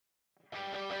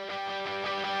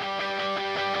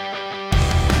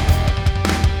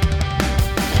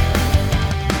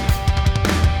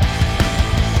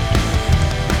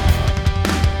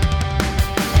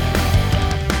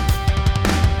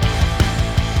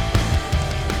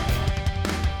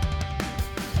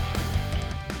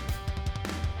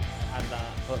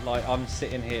I'm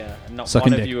sitting here, and not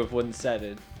Sucking one of dick. you have once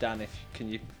said, Dan, can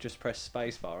you just press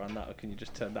spacebar on that, or can you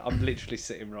just turn that? I'm literally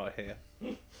sitting right here.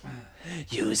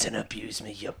 Use and abuse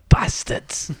me, you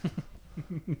bastards. I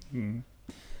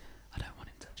don't want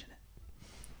him touching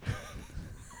it.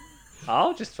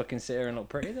 I'll just fucking sit here and look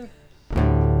pretty then.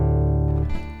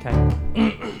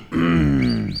 Okay.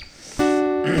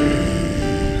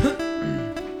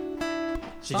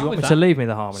 Did you want me to leave me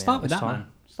the harmony? Start with this that, time? man.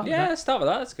 Start with Yeah, that. start with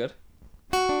that. That's good.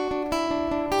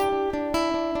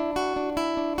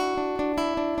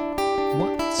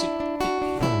 One,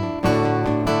 two,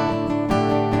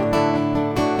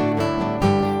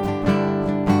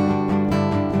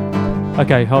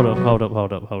 Okay, hold up.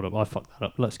 I fucked that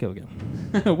up. Let's go again.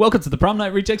 three. Welcome to the Prom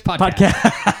Night Rejects podcast.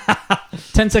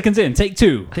 Podcast. 10 seconds in, take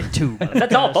two. Take two.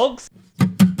 That's all, folks.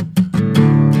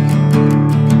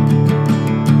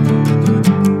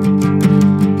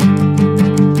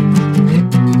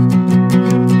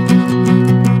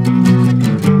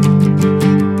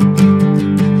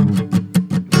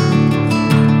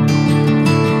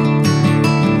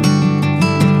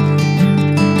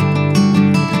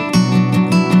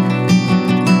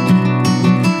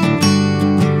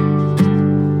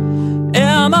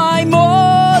 Am I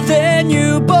more than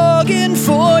you bargained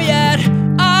for yet?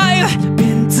 I've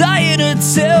been dying to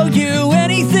tell you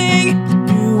anything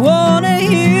you wanna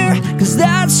hear, 'cause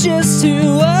that's just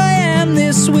who I am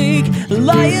this week.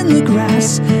 Lie in the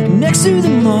grass next to the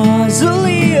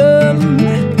mausoleum.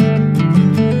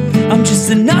 I'm just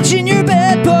a notch in your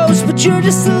bedpost, but you're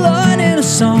just a line in a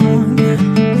song.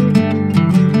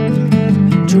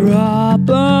 Drop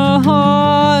a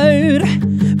heart,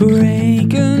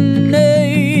 break a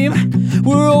name.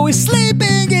 We're always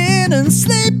sleeping in and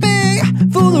sleeping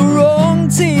for the wrong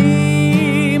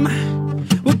team.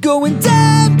 We're going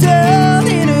down, down,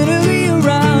 in and early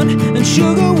around. And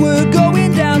sugar, we're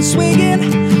going down swinging.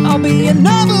 I'll be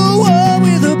another one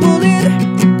with a bullet.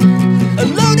 A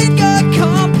loaded gun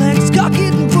complex, cock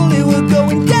it and pull it. We're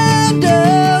going down,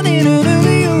 down, in and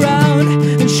early around.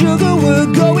 And sugar, we're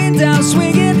going down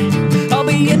swinging. I'll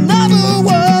be another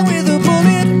one with a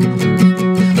bullet.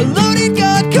 A loaded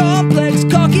gun complex,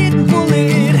 cock it and pull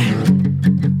it.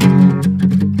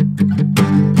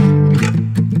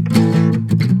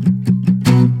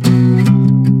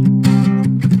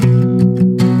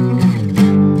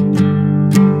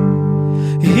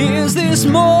 Is this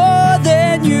more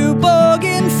than you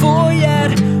bargained for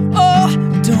yet? Oh,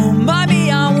 don't mind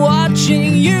me, I'm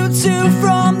watching you two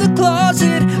from the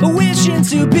closet, wishing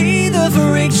to be the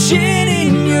friction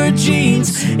in your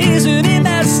jeans. Isn't it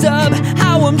messed up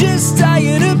how I'm just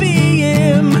tired of being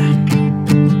him?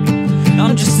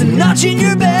 I'm just a notch in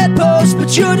your bedpost,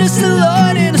 but you're just a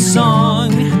line in a song.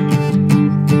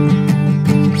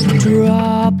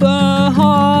 Drop a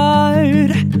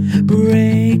heart,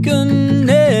 break a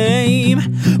name.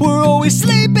 We're always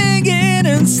sleeping in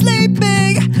and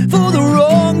sleeping for the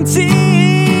wrong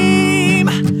team.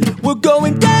 We're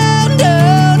going down,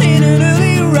 down, in an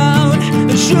early round.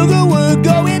 And sugar, we're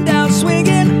going down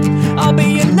swinging. I'll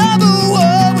be another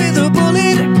one with a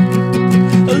bullet.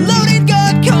 A loaded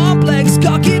gun complex,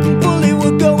 cock it and pull it.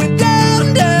 We're going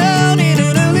down, down, in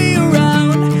an early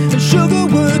round. And sugar,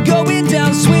 we're going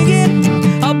down swinging.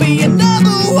 I'll be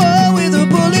another one with a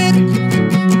bullet.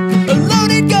 A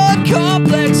loaded gun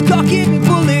complex, cock it and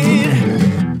pull it.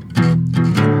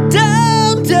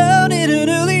 Down, down, in an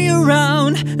early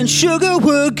round. And sugar,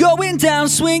 we're going down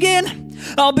swinging.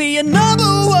 I'll be another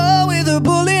one with a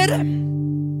bullet.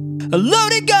 A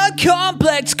loaded gun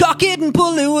complex, cock it and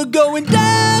pull it. We're going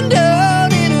down,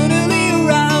 down, in an early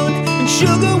round. And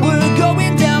sugar, we're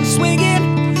going down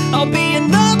swinging. I'll be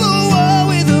another one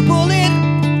with a bullet.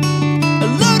 A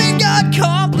loaded gun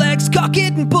complex, cock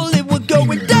it and pull it. We're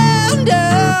going down,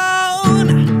 down,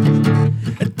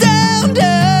 down, down,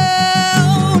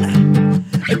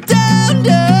 down,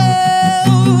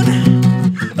 down.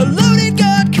 A loaded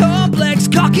gun complex,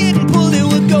 cock it and pull it.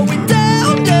 We're going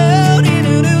down, down, in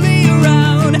an early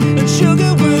round. And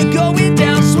sugar, we're going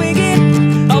down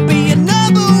swinging. I'll be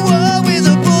another one with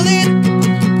a bullet.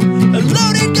 A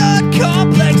loaded gun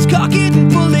complex, cock it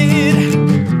and pull it.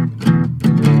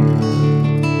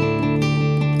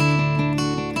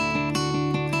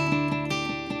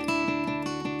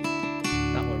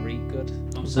 That were really good.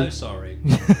 I'm so sorry.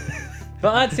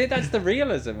 But that's it. That's the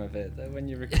realism of it. That when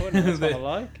you're recording, that's what I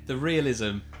like. The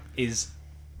realism is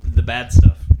the bad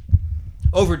stuff.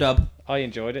 Overdub. I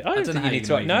enjoyed it. I don't know how you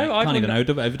can No, I can't even wouldn't.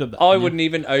 overdub that. I wouldn't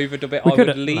even overdub it. We I could-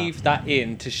 would leave that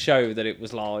in to show that it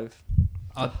was live.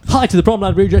 Hi to the Prom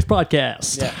Night Rejects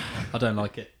podcast. Yeah. I don't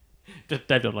like it.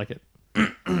 Dave don't like it.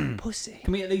 Pussy.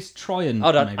 Can we at least try and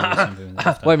Hold on. maybe do something with it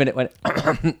after? Wait a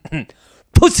minute.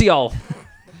 Pussy hole.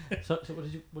 So what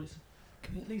did you?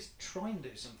 Can we at least try and do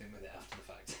something with it after the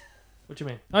fact? What do you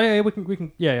mean? Oh yeah, we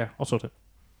can. Yeah, I'll sort it.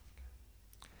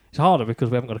 It's harder because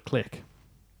we haven't got a click.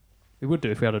 We would do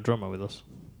if we had a drummer with us.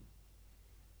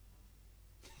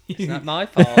 It's not my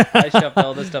fault. I shoved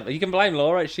all this stuff. You can blame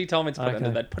Laura. She told me to put it under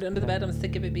the bed. Put it under the bed. I'm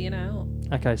sick of it being out.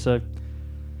 Okay, so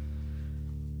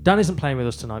Dan isn't playing with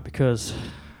us tonight because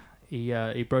he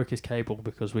broke his cable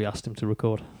because we asked him to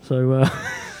record. So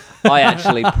I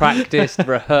actually practiced,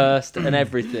 rehearsed, and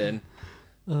everything,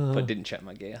 but didn't check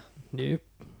my gear. nope.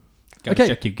 Go Okay.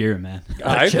 check your gear, man.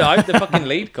 I hope the fucking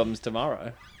lead comes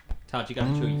tomorrow. Tad, you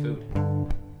gotta chew your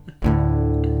food.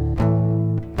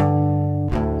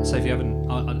 So if you haven't,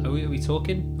 are we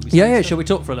talking? Are we saying stuff? Shall we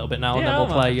talk for a little bit now, and Yeah, then we'll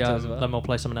I'm play? happy to as well. Then we'll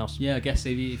play something else. Yeah, I guess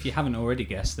if you haven't already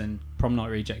guessed, then Prom Night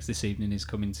Rejects this evening is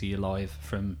coming to you live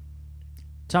from,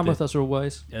 Tamworth, as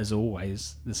always. as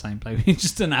always, the same place. We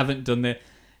just haven't done it,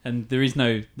 and there is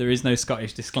no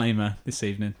Scottish disclaimer this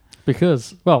evening.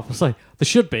 Because, well, I'll say there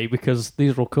should be because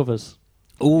these are all covers.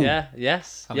 Oh, Yeah,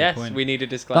 yes, Have a yes. point. We need a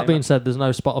disclaimer. That being said, there's no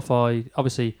Spotify.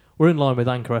 Obviously, we're in line with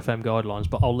Anchor FM guidelines,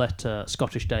 but I'll let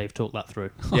Scottish Dave talk that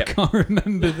through. I Yep. can't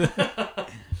remember the.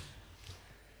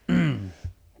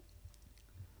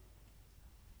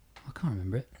 I can't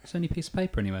remember it. It's only a piece of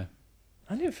paper anyway.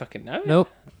 I didn't fucking know. Nope.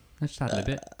 Let's just add a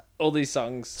bit. All these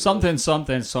songs. Something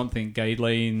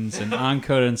guidelines and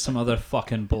Anchor and some other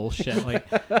fucking bullshit. Like,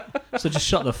 so just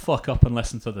shut the fuck up and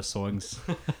listen to the songs.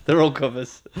 They're all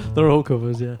covers. They're all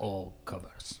covers, yeah. All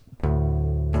covers.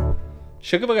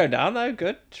 Sugar Will Go Down though.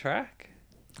 Good track.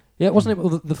 Yeah, wasn't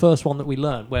it the first one that we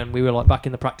learned when we were like back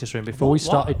in the practice room before we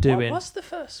started doing? What was the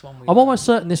first one? I'm almost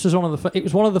certain this was it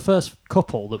was one of the first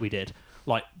couple that we did,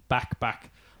 like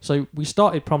back. So we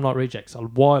started Prom Night Rejects a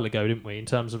while ago, didn't we? In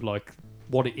terms of like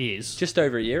what it is, Just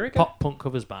over a year ago. pop punk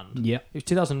covers band. Yep. It was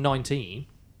 2019.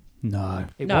 No.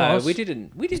 It No, was. we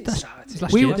didn't. We didn't start it.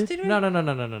 last We year. Did we?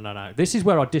 No. This is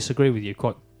where I disagree with you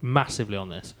quite massively on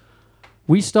this.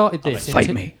 We started this in fight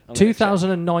me. I'm gonna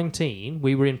 2019.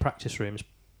 We were in practice rooms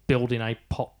building a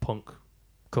pop punk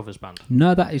covers band.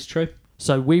 No, that is true.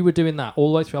 So we were doing that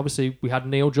all the way through. Obviously, we had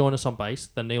Neil join us on bass.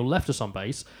 Then Neil left us on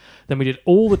bass. Then we did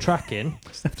all the tracking.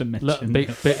 Just have to Look, mention.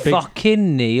 big,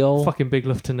 Fucking Neil. fucking big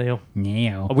love to Neil.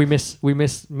 Yeah. We miss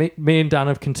me and Dan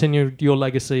have continued your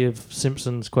legacy of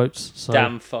Simpsons quotes. So,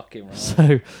 Damn fucking right.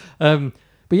 So,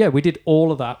 but yeah, we did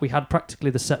all of that. We had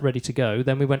practically the set ready to go.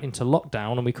 Then we went into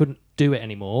lockdown and we couldn't do it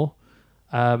anymore.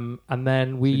 And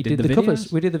then we did did the the covers.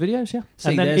 videos? We did the videos, yeah. See,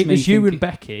 and then there's it me was you thinking- and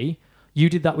Becky. You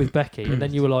did that with Becky, and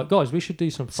then you were like, "Guys, we should do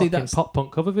some See, fucking that's- pop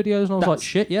punk cover videos." And I was like, that's-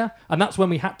 "Shit, yeah!" And that's when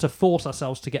we had to force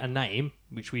ourselves to get a name,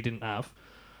 which we didn't have.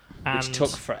 And Which took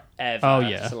forever. Oh,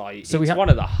 yeah. So, like, So we it's had- one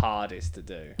of the hardest to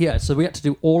do. yeah, so we had to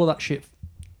do all of that shit,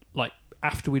 like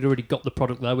after we'd already got the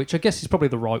product there, which I guess is probably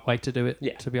the right way to do it.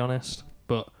 Yeah. To be honest,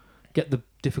 but get the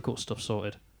difficult stuff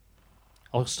sorted.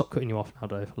 I'll stop cutting you off now,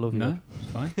 Dave. I love you. No,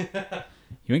 it's fine.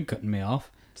 You ain't cutting me off.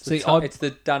 It's, See, it's the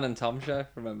Dan and Tom show,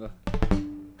 remember?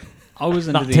 I was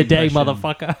under Not the today, impression-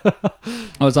 motherfucker.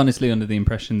 I was honestly under the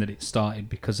impression that it started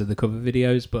because of the cover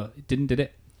videos, but it didn't, did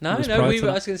it? No, It was no, prior we to were,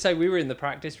 I that. was going to say we were in the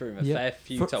practice room a Yeah. fair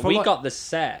few For- times. for We like- got the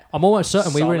set. I'm almost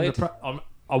certain we were in the. Solid.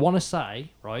 I want to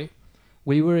say right.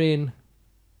 We were in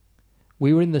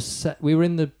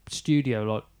the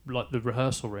studio like the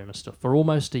rehearsal room and stuff for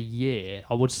almost a year.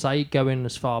 I would say going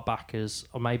as far back as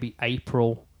or maybe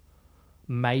April,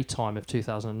 May time of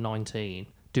 2019,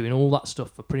 doing all that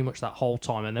stuff for pretty much that whole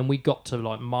time, and then we got to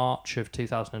like March of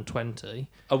 2020,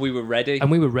 Oh, we were ready. and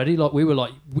we were ready.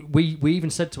 We even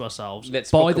said to ourselves,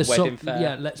 Let's by book a the wedding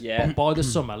fair. by the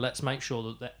summer, let's make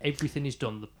sure that everything is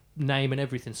done, the name and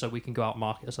everything, so we can go out and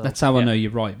market ourselves. That's how I Yeah. know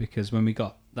you're right, because when we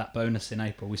got that bonus in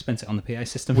April, we spent it on the PA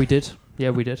system. We did. Yeah,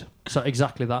 we did. So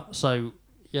exactly that. So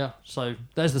yeah. So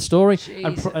there's the story.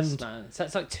 Jesus, man. So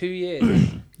that's like 2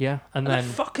 years. Yeah, and How then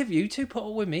the fuck have you two put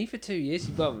up with me for 2 years?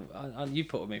 Well, you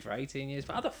put up with me for 18 years,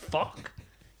 but how the fuck?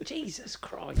 Jesus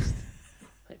Christ.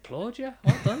 I applaud you.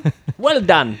 Well done. Well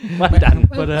done. Well done.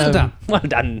 but, Well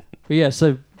done. but yeah.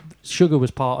 So Sugar was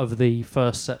part of the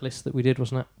first set list that we did,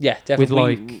 wasn't it? Yeah, With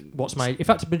definitely. like what's made. In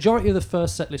fact, the majority of the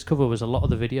first set list cover was a lot of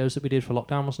the videos that we did for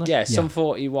lockdown, wasn't it? Yeah, Sum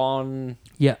 41.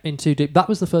 Yeah. In Too Deep. That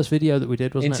was the first video that we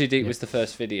did, wasn't Into it? Deep was the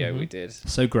first video we did.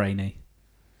 So grainy.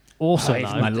 Also, Oh,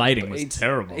 My lighting was It's-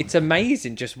 terrible. It's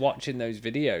amazing just watching those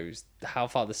videos, how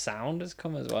far the sound has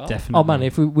come as well. Definitely. Oh man,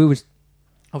 if we was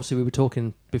obviously we were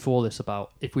talking before this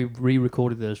about if we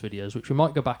re-recorded those videos, which we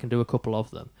might go back and do a couple of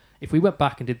them. If we went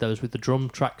back and did those with the drum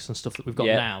tracks and stuff that we've got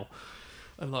Yeah. now,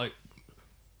 and like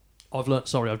I've learnt.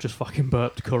 Sorry, I've just fucking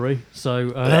burped curry. So,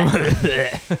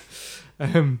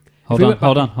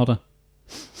 Hold on.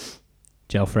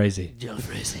 Jalfrezi.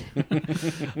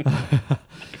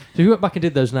 So if you went back and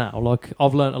did those now, like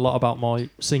I've learnt a lot about my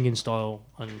singing style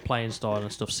and playing style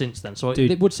and stuff since then. So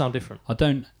Dude. it would sound different. I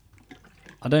don't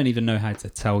even know how to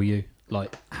tell you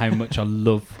like how much I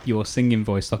love your singing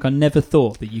voice. Like I never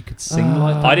thought that you could sing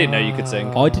like that. I didn't know you could sing.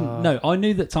 I didn't know. I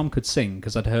knew that Tom could sing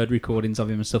because I'd heard recordings of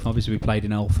him and stuff. Obviously, we played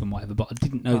in Elf and whatever, but I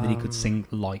didn't know that he could sing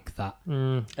like that.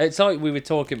 It's like we were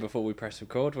talking before we pressed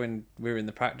record when we were in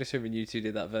the practice room and you two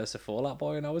did that verse of Fall Out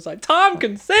Boy, and I was like, Tom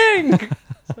can sing!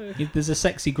 There's a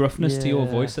sexy gruffness to your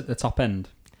Yeah. voice at the top end,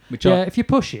 which Yeah, if you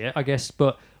push it, I guess.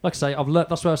 But like I say, I've learnt.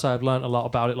 That's where I say I've learnt a lot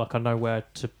about it. Like I know where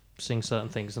to sing certain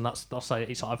things, and I'll say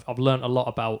it's. I've learnt a lot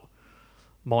about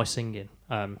my singing.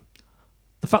 The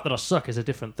fact that I suck is a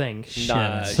different thing.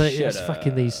 No, So shut it's up.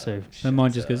 fucking these two. then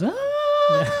mine just goes. I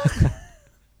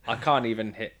can't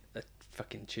even hit the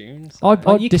fucking tunes.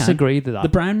 I you disagree with that. The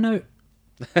brown note.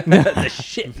 The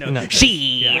shit. No. No.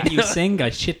 When you sing, I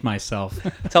shit myself.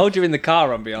 Told you in the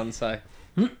car on Beyonce.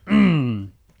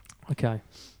 Okay.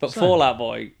 But Fall Out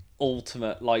Boy,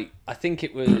 ultimate, like, I think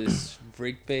it was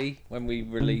Rigby when we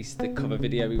released the cover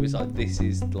video. He was like, this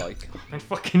is like. I'm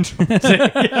fucking.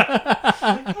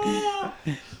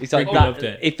 It's like Rigby that. loved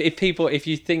it. If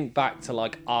you think back to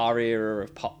like our era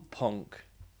of pop punk,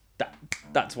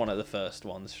 that's one of the first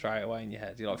ones straight away in your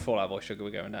head. You're like, Fall Out Boy, Sugar,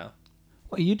 we're going now.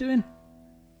 What are you doing?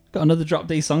 Got another Drop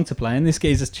D song to play, and this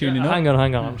geezer's tuning up. Hang on.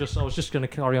 I was just going to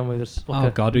carry on with this. Oh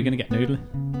God, we're gonna get noodly.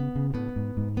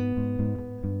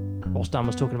 Whilst Dan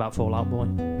was talking about Fall Out Boy.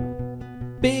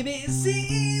 Baby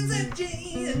seems a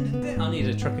change. I need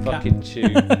a truck of cat. Fucking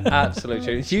tune. Absolute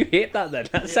tune. You hit that then?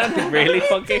 That sounded really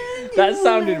fucking. That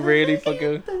sounded really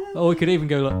fucking. Oh, we could even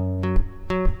go like.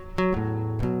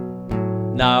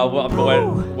 No,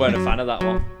 I weren't a fan of that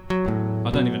one.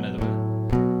 I don't even know the word.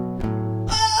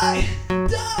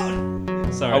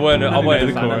 Sorry, I weren't a know fan the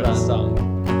of that chorus.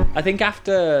 song. I think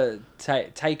after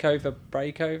Takeover,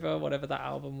 Breakover, whatever that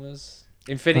album was,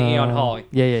 Infinity on High.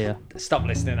 Yeah. Stopped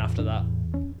listening after that.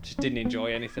 Just didn't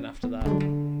enjoy anything after that.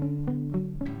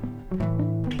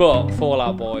 But Fall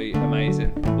Out Boy,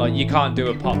 amazing. Like, you can't do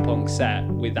a pop punk set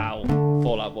without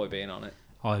Fall Out Boy being on it.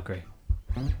 I agree,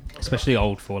 especially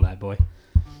old Fall Out Boy.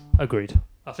 Agreed.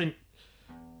 I think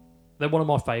they're one of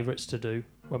my favourites to do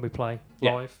when we play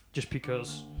Yeah. live, just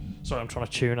because. Sorry, I'm trying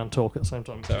to tune and talk at the same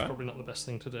time. It's alright. probably not the best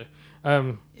thing to do.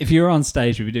 If you were on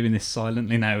stage, we'd be doing this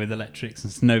silently now with electrics,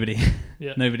 and nobody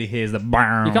hears the.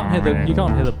 You can't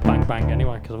hear the bang bang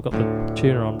anyway because I've got the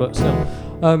tuner on. But still,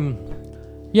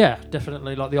 yeah,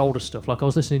 definitely like the older stuff. Like I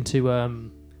was listening to. Do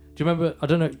you remember? I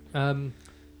don't know.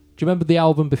 Do you remember the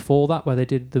album before that where they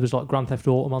did? There was like Grand Theft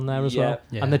Autumn on there as well,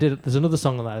 Yeah. and they did. There's another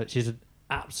song on there which is an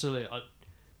absolute.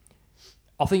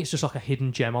 I think it's just like a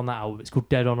hidden gem on that album. It's called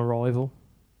Dead on Arrival.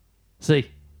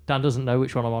 See, Dan doesn't know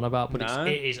which one I'm on about, but No.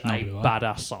 it is a Neither do I.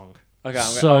 badass song. Okay, I'm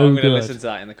So going to good. listen to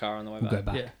that in the car on the way We'll back.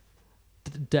 go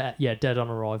back. Yeah. Dead on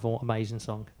Arrival, amazing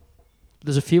song.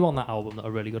 There's a few on that album that are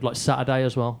really good, like Saturday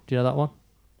as well. Do you know that one?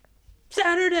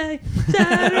 Saturday.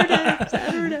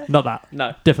 Not that.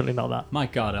 No. Definitely not that. My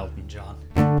God, Elton John.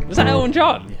 Was that Elton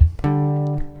John?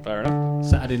 Fair enough.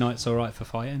 Saturday night's all right for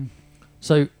fighting.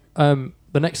 So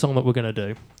the next song that we're going to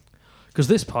do, because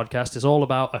this podcast is all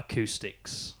about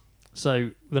acoustics.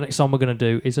 So the next song we're going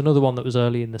to do is another one that was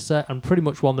early in the set and pretty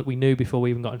much one that we knew before we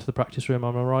even got into the practice room.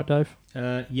 Am I right, Dave?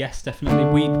 Yes, definitely.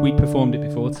 We'd performed it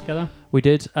before together, We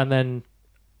did, and then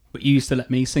but you used to let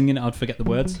me sing it. I'd forget the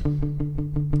words.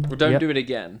 Well, don't Yep. do it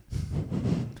again.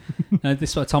 No,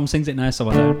 this way Tom sings it now, so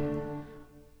I don't.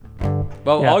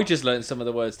 Well, Yeah. I just learned some of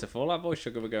the words to Fall Out Boy,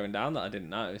 Sugar, we're going down that I didn't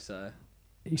know. So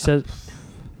he says,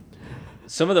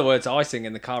 some of the words I sing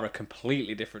in the car are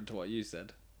completely different to what you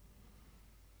said.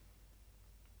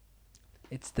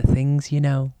 It's the things you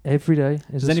know. every day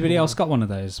is Has a anybody small else got one of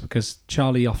those? Because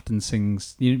Charlie often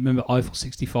sings. You remember Eiffel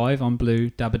 65 on Blue,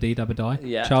 Dabba Dee Dabba Die?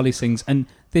 Yeah. Charlie sings, and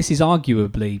this is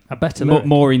arguably a better more, lyric.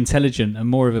 more intelligent and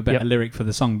more of a better Yep. lyric for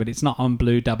the song, but it's not on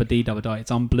Blue, Dabba Dee Dabba Die.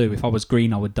 It's on Blue. If I was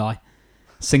green, I would die.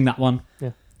 Sing that one.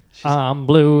 I'm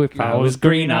blue. If I was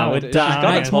green, I would She's die.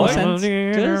 got Makes more point. sense.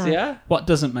 Does, yeah. What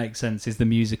doesn't make sense is the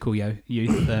musical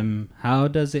youth. How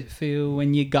does it feel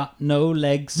when you got no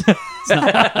legs?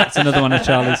 That's another one of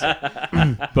Charlie's.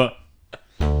 But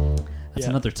that's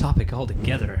another topic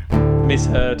altogether.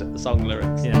 Misheard song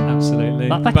lyrics. Yeah, absolutely.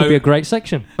 That could be a great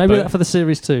section. Maybe boat- that for the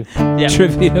series too. Yeah.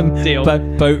 Trivium, Deal.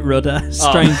 boat rudder,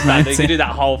 strange Oh, man, you can do mountain.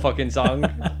 that whole fucking song.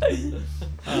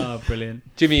 Oh, brilliant.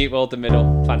 Jimmy Eat World, the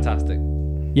middle. Fantastic.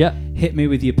 Yeah. Hit me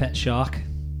with your pet shark.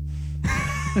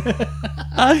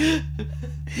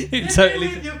 It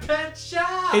totally. Your pet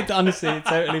shark. It honestly, it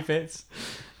totally fits.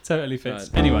 Totally fits.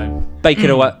 Right. Anyway, Bake it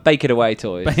away,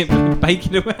 toys. bake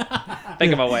it away. Bake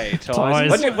them away,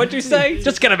 toys. Toys. What'd you say?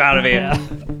 Just get them out of here.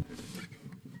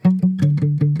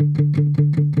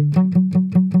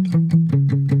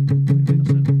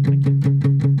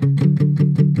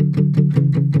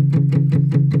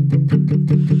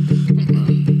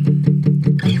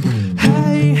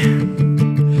 Hey,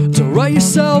 don't write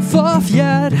yourself off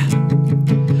yet.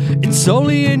 It's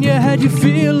only in your head you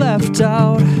feel left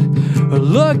out or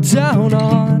looked down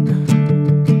on.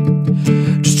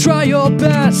 Just try your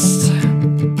best,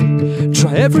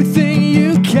 try everything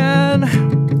you can,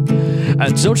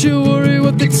 and don't you worry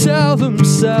what they tell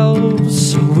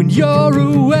themselves when you're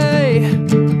away.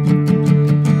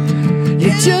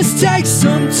 It just takes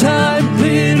some time,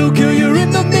 little girl, you're in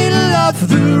the middle of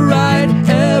the ride.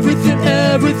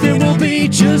 Everything will be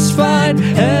just fine.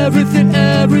 Everything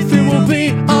will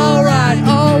be alright.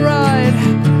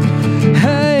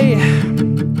 Hey,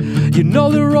 you know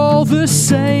they're all the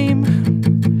same.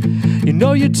 You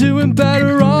know you're doing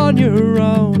better on your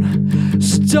own,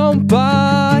 so don't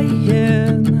buy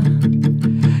in.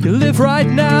 You live right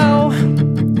now,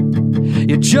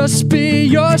 you just be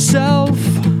yourself.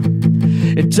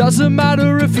 It doesn't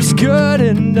matter if it's good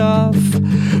enough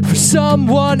for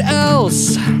someone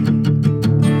else.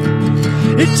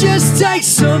 It just takes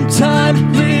some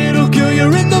time, little girl,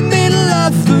 you're in the middle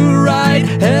of the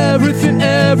ride. Everything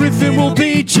will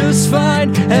be just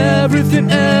fine. Everything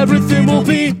will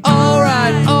be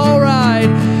alright.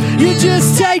 You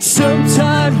just take some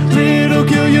time, little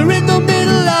girl, you're in the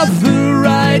middle of the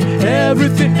ride.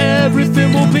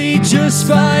 Everything will be just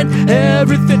fine.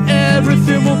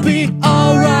 Everything will be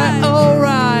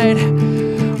alright.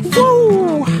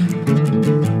 Woo!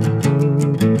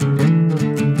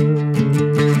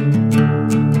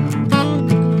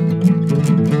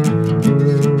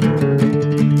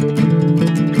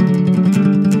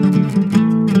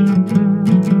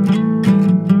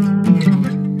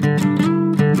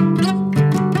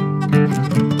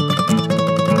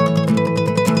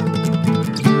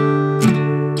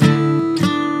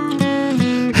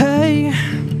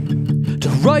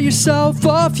 Write yourself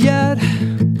off yet.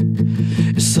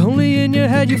 It's only in your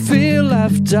head you feel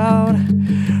left out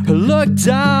or looked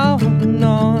down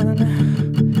on.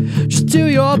 Just do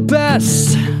your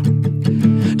best,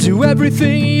 do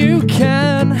everything you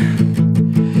can,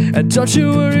 and don't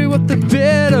you worry what the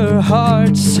bitter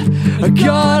hearts are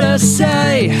gonna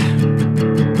say.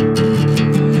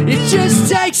 It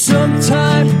just takes some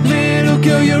time, little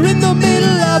girl, you're in the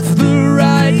middle of the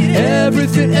ride.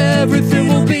 Everything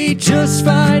will be just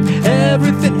fine.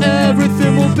 Everything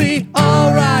will be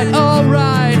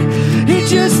alright. It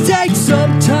just takes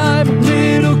some time,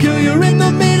 little girl, you're in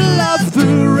the middle of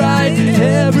the ride.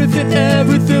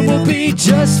 Everything will be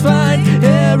just fine.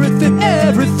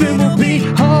 Everything will be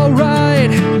alright.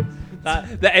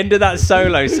 The end of that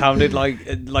solo sounded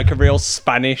like a real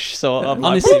Spanish sort of.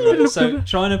 Honestly, so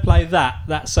trying to play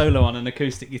that solo on an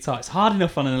acoustic guitar, it's hard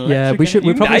enough on an electric. Yeah,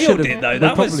 we probably nailed should it, have. though. We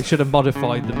That probably was- should have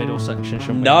modified the middle section,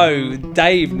 shouldn't we? No,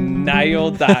 Dave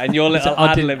nailed that, and your little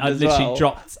I ad did. lib I as literally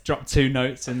well. dropped two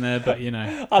notes in there, but you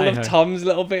know. I love hey-ho. Tom's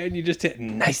little bit, and you just hit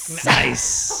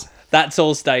nice. That's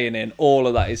all staying in. All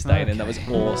of that is staying in. That was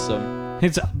awesome.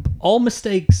 It's all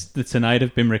mistakes that tonight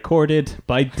have been recorded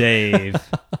by Dave.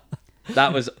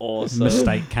 That was awesome.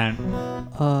 Mistake count.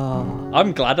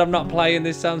 I'm glad I'm not playing.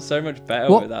 This sounds so much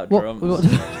better without drums.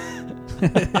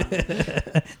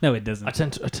 No, it doesn't. I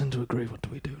tend to agree. What do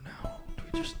we do now?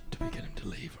 Do we get him to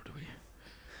leave, or do we?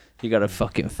 You gotta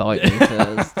fucking fight me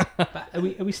first. Are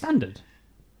we standard?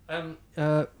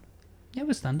 Yeah,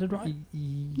 we're standard, right?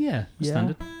 Yeah, we're yeah.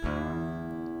 standard.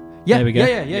 Yeah, There we go.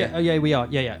 Yeah, we are.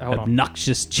 Yeah. Hold on.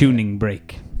 Obnoxious tuning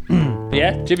break.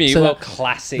 Yeah, Jimmy, So well,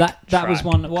 classic. That was track,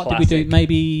 one. What did we do? classic.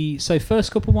 Maybe so.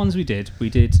 First couple ones we did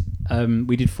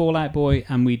Fall Out Boy,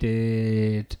 and we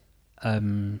did.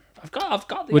 I've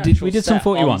got the we did actual some set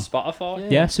 41 on Spotify.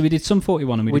 Yeah, so we did some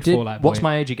 41, and we did Fall Out Boy. What's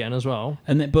My Age Again as well.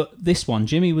 And then, but this one,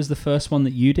 Jimmy was the first one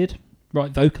that you did, right?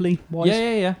 Vocally wise.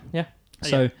 Yeah.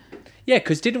 So Yeah,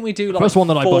 because didn't we do like First one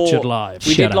that I four- butchered live.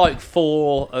 We Shut did up. like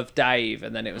 4 of Dave,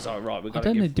 and then it was like, right, we I got.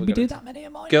 don't know. Did we do that many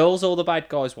of mine? Girls, All the Bad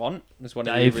Guys Want was one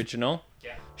of Dave. the original.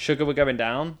 Yeah. Sugar, We're Going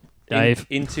Down. Dave.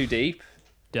 In Too Deep.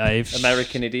 Dave.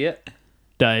 American Idiot.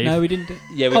 Dave. No, we didn't. Do...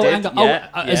 Yeah, we oh, did. hang on. Yeah,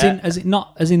 As yeah. in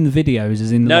not as in the videos,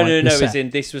 as in the No, like, the no, set. as in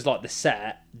this was like the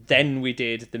set. Then we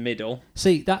did the middle.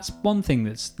 See, that's one thing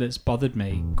that's bothered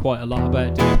me quite a lot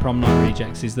about doing Prom Night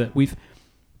Rejects is that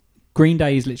Green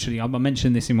Day is literally, I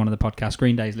mentioned this in one of the podcasts,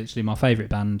 Green Day is literally my favourite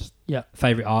band, Yeah.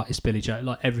 favourite artist, Billy Joe,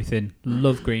 like everything.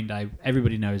 Love Green Day,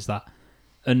 everybody knows that.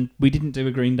 and we didn't do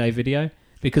a Green Day video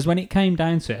because when it came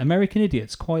down to it, American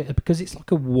Idiot's because it's like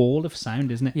a wall of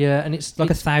sound, isn't it? Yeah, and it's Like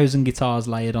 1,000 guitars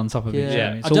layered on top of each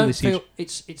other. It's I all don't this feel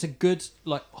huge... it's a good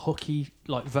like hooky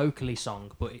like vocally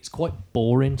song, but it's quite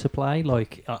boring to play.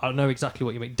 Like I know exactly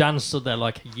what you mean. Dan stood there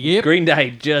like, yep. Green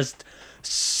Day just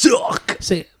suck.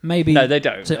 See, maybe... No, they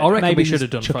don't. So I reckon maybe we should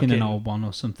have done chuck in fucking. an old one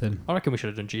or something. I reckon we should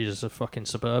have done Jesus of fucking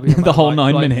Suburbia. The man. whole Like-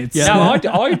 9 like- minutes. Yeah. No, I'd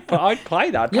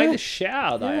play that. I'd play Yeah. the shit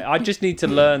out of that. I just need to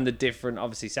learn the different,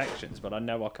 obviously, sections, but I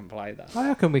know I can play that. I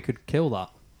reckon we could kill that.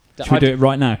 Should we do it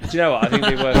right now? Do you know what? I think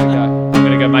we were going to go. I'm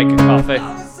going to go make a coffee.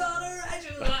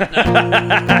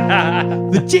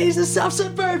 The Jesus of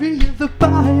Suburbia, the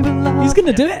Bible. He's going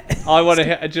to do it. I want to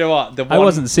hear. Do you know what? I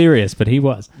wasn't serious, but he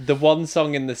was. The one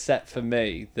song in the set for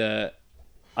me that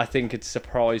I think would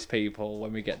surprise people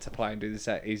when we get to play and do the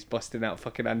set is busting out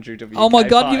fucking Andrew WK. Oh my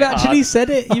God, you've Party actually Hard. said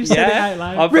it. You've said it out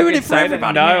loud. I'm Ruin fucking it for saying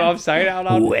everybody, No, man. I'm saying it out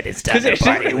loud. When it's time to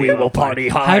party, we will party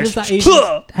hard. How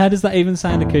does that even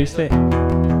sound acoustic? And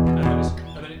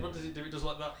then what does it do? It does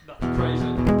like that crazy.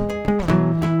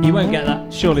 You won't get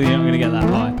that. Surely you're not going to get that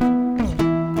high.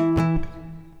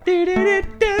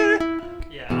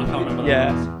 Yeah, I can't remember.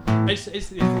 Yeah. It's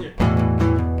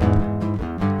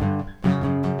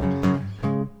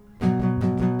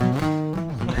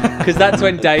Because that's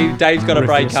when Dave's got to Riff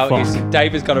break as out. fuck.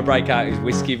 Dave has got to break out his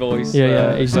whiskey voice.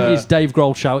 Yeah, for- he's Dave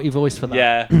Grohl shouty voice for that.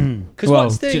 Yeah. Because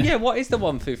Well, what is the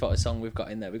one Foo Fighters song we've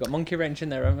got in there? We've got Monkey Wrench in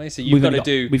there, haven't we? So you've We've got only to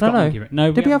do. We've No, got no. Monkey Wrench.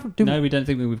 No, Did we have- no, we don't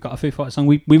think we've got a Foo Fighters song.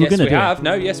 We were Yes, going to we do have. it.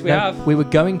 No, yes, we No, have. we were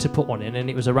going to put one in, and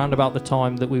it was around about the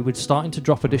time that we were starting to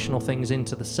drop additional things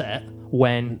into the set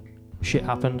when shit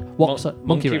happened. What's that?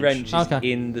 Monkey Wrench is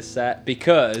Okay. in the set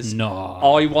because No.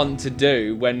 I want to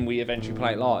do, when we eventually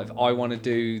play it live, I want to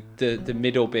do the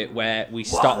middle bit where we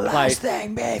stop playing.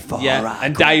 thing before Yeah,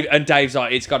 and Dave's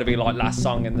like, it's got to be like last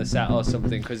song in the set or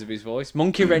something because of his voice.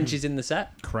 Monkey Wrench is in the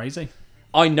set. Crazy.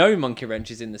 I know Monkey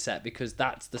Wrench is in the set because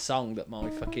that's the song that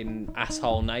my fucking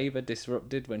asshole neighbour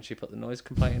disrupted when she put the noise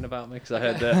complaint in about me because I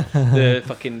heard the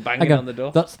fucking banging Hang on the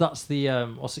door. That's the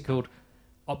what's it called?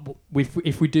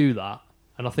 If we do that,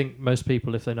 and I think most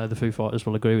people, if they know the Foo Fighters,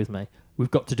 will agree with me.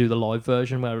 We've got to do the live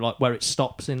version where it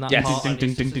stops in that Yes. part. Ding, and ding,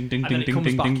 it's ding, just- ding, ding, and then it ding, comes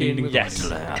ding, back ding, in ding, with yes.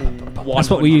 like- That's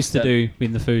what we used to do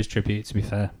in the Foos tribute, to be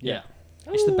fair. Yeah,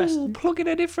 it's the best. Plug in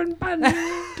a different band.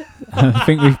 I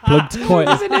think we've plugged quite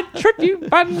a, in a tribute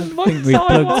band. I think we've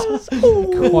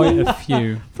plugged quite a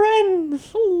few.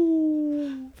 Friends,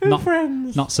 Not-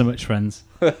 friends. Not so much friends.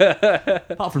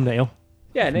 Apart from Neil.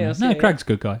 Yeah, Neil. No, Craig's a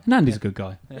good guy. And Andy's a good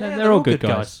guy. They're all good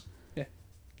guys.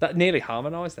 That nearly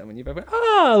harmonised then when you both went,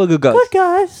 we're good guys.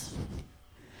 guys.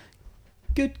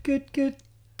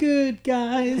 Good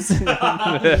guys.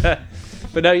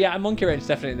 But no, yeah, Monkey Wrench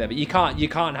definitely there. But you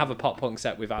can't have a pop punk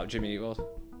set without Jimmy Eat World.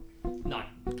 No.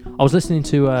 I was listening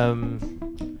to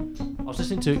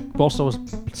whilst I was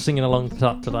singing along to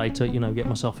that today to get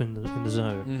myself in the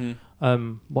zone.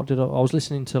 What did I was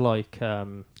listening to like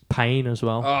Pain as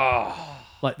well. Oh,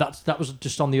 Like that was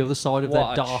just on the other side of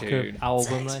What their a darker tune.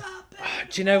 album. There.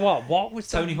 do you know what? What was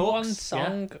Tony the one Hawk's,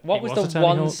 song? yeah. What It was was the the Tony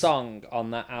one Hawk's. song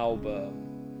on that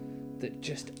album that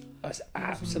just was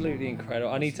absolutely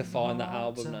incredible? I need to find that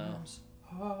album now.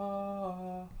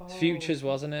 Futures,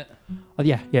 wasn't it? Oh,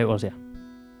 yeah, it was. Yeah,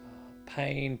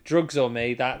 Pain, Drugs or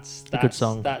Me. That's a good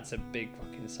song. That's a big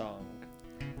fucking song.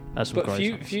 that's some But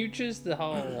great songs. Futures, the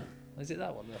whole is it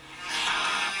that one?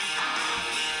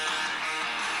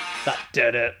 That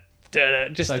did it.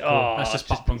 Just So cool. oh, That's just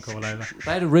pop punk all over.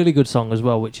 They had a really good song as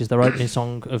well, which is their opening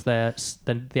song of the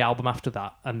album after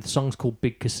that, and the song's called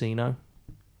Big Casino,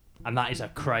 and that is a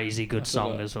crazy good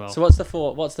song as well. So what's the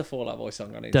Fall Out Boy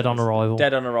song on it? Dead on Arrival.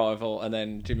 Dead on Arrival, and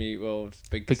then Jimmy Eat World,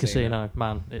 Big Casino,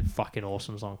 man, it's fucking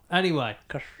awesome song. Anyway,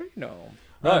 Casino.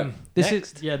 Right, this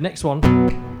next. is next one.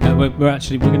 We're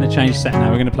going to change set now.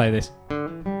 We're going to play this.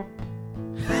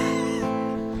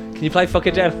 Can you play Fuck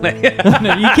Her Gently?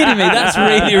 No, you're kidding me. That's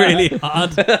really, really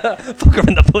hard. Fuck her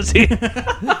in the pussy.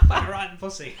 Right,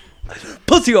 pussy.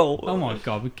 Pussy hole. Oh my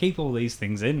God, we keep all these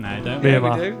things in now, don't Me we? and we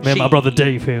my, do. me and my brother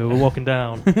Dave here were walking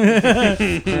down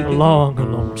a long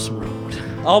and lonesome road.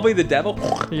 I'll be the devil.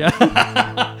 Yeah,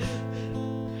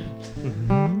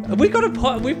 We've got to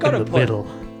put. middle.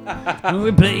 When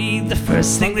we played, the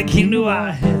first thing that came to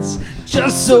our heads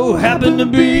just so happened to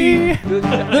be Is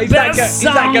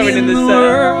that going in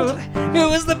the set? It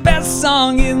was the best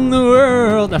song in the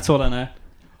world. That's all I know.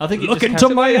 I think Look it just into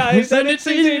came- my eyes and it's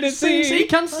easy to see. See,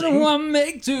 can sing. One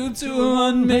make two, two,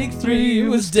 one make three. It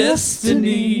was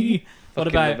destiny.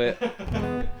 What Fucking about love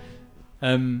it.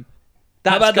 how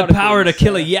That's about the gotta power be to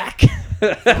kill a yak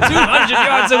 200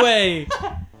 yards away?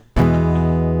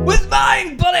 With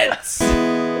buying bullets.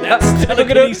 That's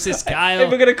telekinesis, Kyle. If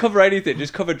we're gonna cover anything,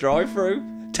 just cover drive-through.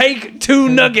 Take 2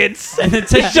 nuggets and then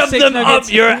shove six them nuggets.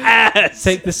 up your ass.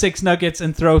 Take the 6 nuggets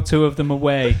and throw 2 of them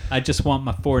away. I just want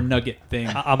my 4 nugget thing.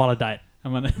 I'm on a diet.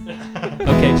 I'm gonna.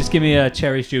 Okay, just give me a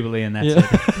cherry jubilee and that's it.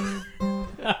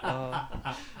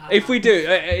 If we do,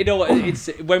 you know what? It's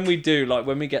when we do, like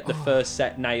when we get the first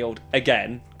set nailed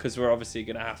again, because we're obviously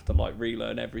gonna have to like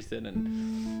relearn everything.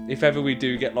 And if ever we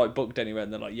do get like booked anywhere,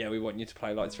 and they're like, "Yeah, we want you to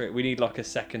play like 3," we need like a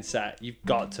second set. You've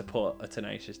got to put a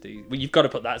Tenacious D. Well, you've got to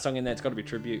put that song in there. It's got to be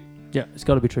tribute. Yeah, it's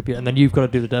got to be tribute, and then you've got to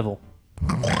do the devil.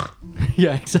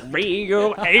 Yeah, exactly.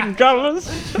 Real angels.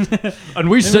 And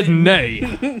we said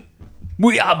nay.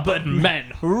 We are but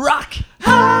men. Rock.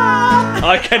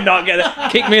 I cannot get it.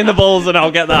 Kick me in the balls and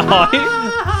I'll get that high.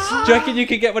 Do you reckon you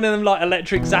could get one of them like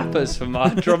electric zappers from my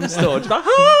drum store? Just like,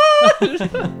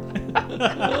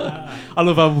 I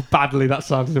love how badly that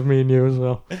sounded of me and you as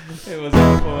well. It was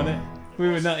awful, wasn't it? We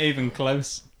were not even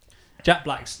close. Jack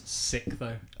Black's sick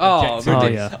though. oh, Objectively.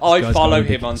 ridiculous. yeah. I This guy's follow got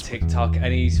a him on TikTok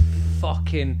and he's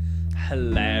fucking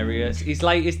hilarious. His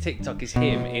latest TikTok is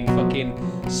him in fucking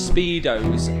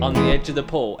Speedos on the edge of the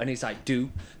pool and he's like, do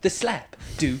the slap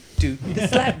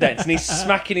dance, and he's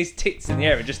smacking his tits in the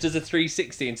air and just does a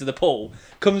 360 into the pool,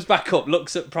 comes back up,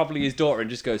 looks at probably his daughter and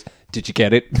just goes, did you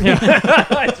get it?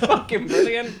 It's fucking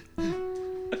brilliant.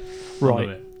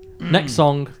 Right. Next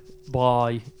song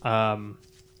by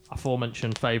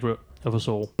aforementioned favourite of us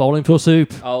all, Bowling for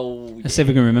Soup. Oh, Let's see if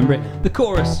we can remember it. The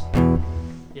chorus.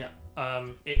 Yeah.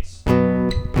 It's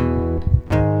Of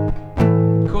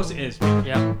course it is.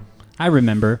 yeah. I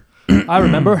remember. I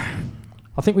remember.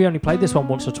 I think we only played this one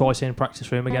once or twice in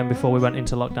practice room again before we went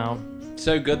into lockdown.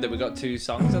 so good that we got 2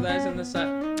 songs of theirs in the set.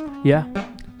 Yeah.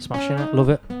 Smashing it. Love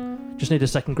it. Just need a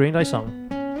second Green Day song.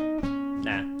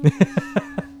 Nah.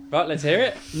 Right, let's hear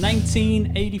it.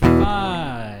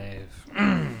 1985.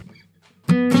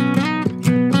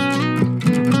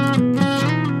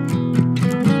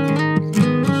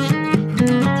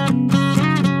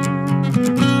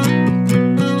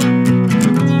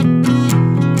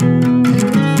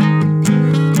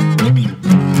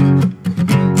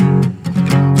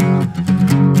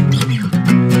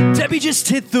 Debbie just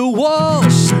hit the wall,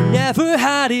 she never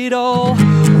had it all.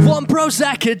 1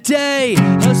 Prozac a day,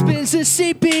 husband's a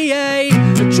CPA.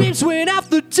 Her dreams went out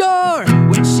the door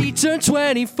when she turned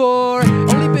 24.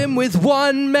 Only been with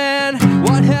 1 man,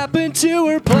 what happened to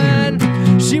her plan?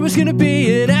 She was gonna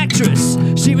be an actress,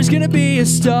 she was gonna be a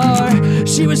star.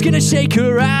 She was gonna shake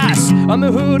her ass on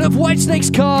the hood of Whitesnake's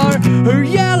car. Her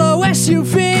yellow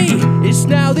SUV is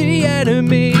now the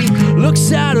enemy.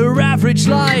 Looks at her average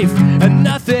life and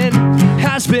nothing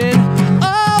has been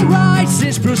alright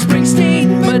since Bruce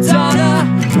Springsteen, Madonna.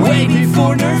 Way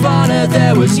before Nirvana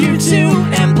there was U2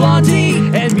 and Blondie,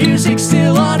 and music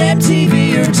still on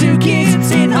MTV. Her 2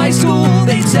 kids in high school,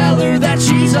 they tell her that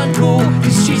she's uncool,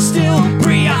 cause she's still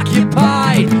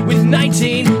preoccupied with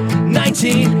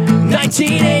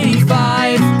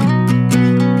 1985.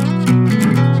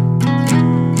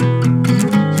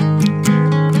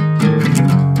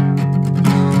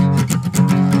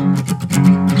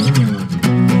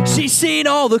 She's seen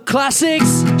all the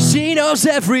classics, she knows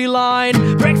every line.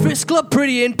 Breakfast Club,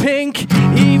 Pretty in Pink,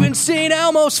 even seen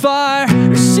Elmo's Fire.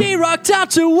 She rocked out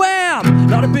to Wham,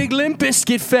 not a big Limp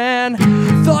Bizkit fan.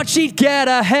 Thought she'd get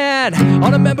a hand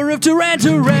on a member of Duran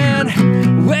Duran.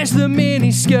 Where's the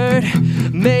miniskirt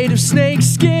made of snake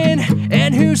skin?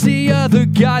 And who's the other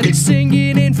guy that's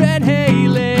singing in Van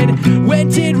Halen? When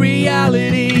did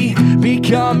reality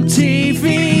become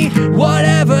TV?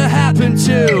 Whatever happened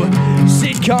to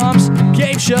sitcoms,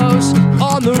 game shows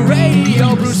on the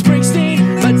radio? Bruce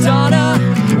Springsteen, Madonna.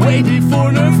 Way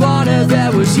before Nirvana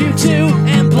there was U2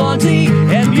 and Blondie,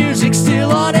 and music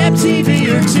still on MTV.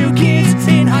 Her 2 kids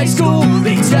in high school,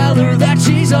 they tell her that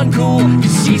she's uncool,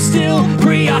 cause she's still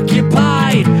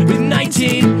preoccupied with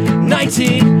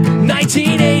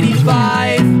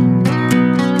 1985.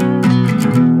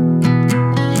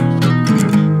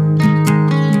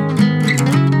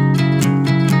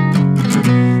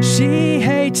 She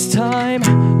hates time,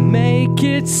 make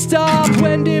it stop.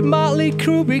 When did Motley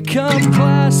Crue become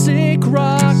classic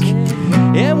rock?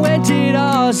 And when did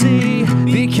Ozzy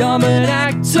become an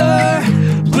actor?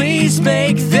 Please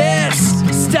make this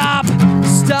stop.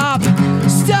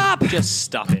 Just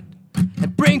stop it.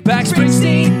 And bring back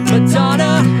Springsteen,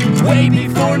 Madonna. Way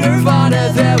before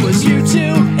Nirvana there was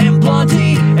U2 and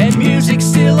Blondie, and music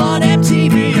still on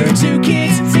MTV. Her 2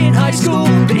 kids in high school,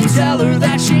 they tell her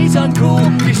that she's uncool,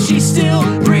 cause she's still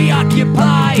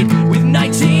preoccupied with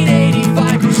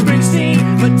 1985. Bruce Springsteen,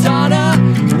 Madonna.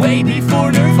 Way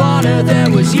before Nirvana there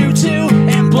was U2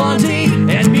 and Blondie,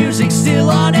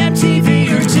 TV.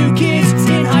 Her 2 kids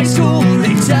in high school,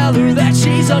 they tell her that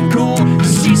she's uncool,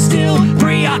 'cause she's still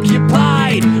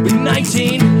preoccupied with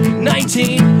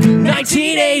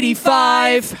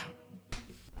 1985.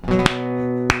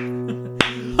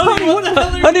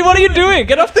 Honey, what are you doing?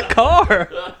 Get off the car.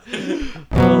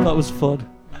 Oh, that was fun.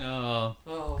 Oh.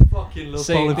 Oh, fucking love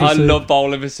See, Bowling for I Soup. love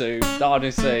Bowling for Soup.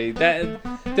 Honestly, the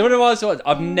one of those ones,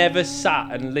 I've never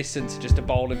sat and listened to just a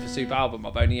Bowling for Soup album.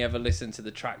 I've only ever listened to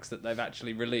the tracks that they've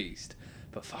actually released.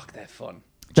 But fuck, they're fun.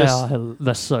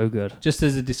 They're so good. Just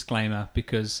as a disclaimer,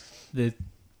 because the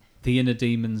inner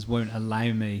demons won't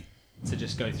allow me to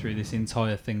just go through this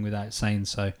entire thing without saying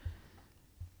so.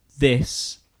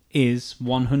 This is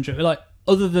 100, like,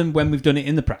 other than when we've done it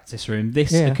in the practice room,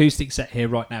 this acoustic set here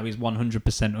right now is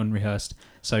 100% unrehearsed.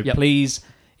 So please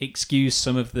excuse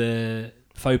some of the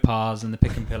faux pas and the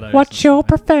pick and pillows. What's your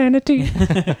profanity?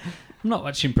 I'm not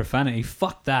watching profanity.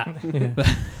 Fuck that.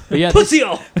 But yeah, Pussy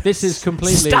off. this is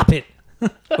completely Stop it.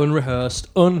 unrehearsed,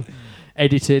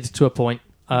 unedited to a point.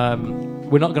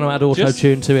 We're not going to add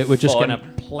auto-tune to it. We're just fun. going to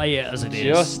play it as it is.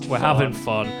 Just We're fun. having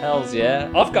fun. Hells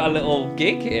yeah. I've got a little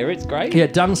gig here. It's great. Yeah,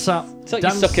 Dan sat. It's like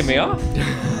you're sucking me off.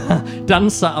 Dan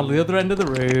sat on the other end of the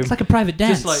room. It's like a private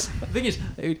dance. Just like the thing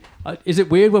is it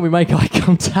weird when we make eye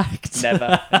contact?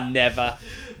 Never.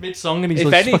 Mid-song and he's If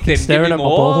like anything, fucking give staring me at my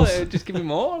more. balls. Just give me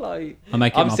more. Like I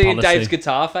make it I'm my seeing policy. Dave's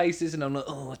guitar faces, and I'm like,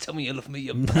 oh, tell me you love me,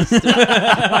 you bastard.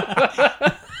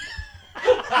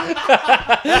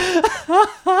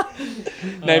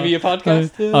 Name of your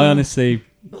podcast. I honestly,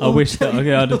 I wish that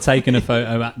I'd have taken a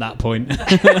photo at that point.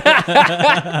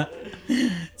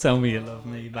 Tell me you love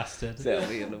me, you bastard. Tell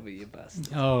me you love me, you bastard.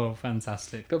 Oh,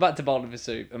 fantastic. But back to Bowling for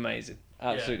Soup. Amazing.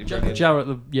 Absolutely brilliant. Jarrett,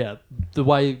 the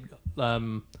way,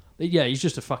 he's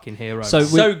just a fucking hero. So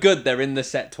So good they're in the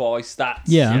set twice.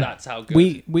 That's how good.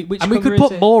 which and we cover could is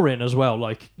put it? more in as well.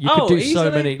 Like you could do so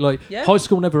easily. many. Like Yeah. High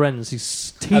School Never Ends.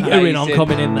 He's teetering on Amazing.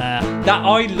 coming in there. That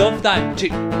I love that.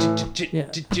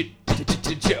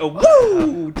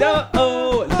 Woo!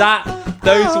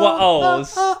 Those were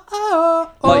O's.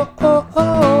 Like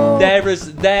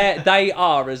they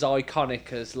are as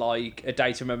iconic as like A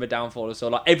Day to Remember Downfall or so.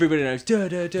 Like everybody knows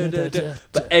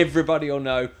but everybody will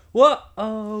know what.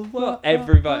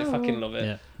 Everybody fucking love it.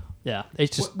 Yeah. Yeah,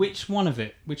 it's just Which one of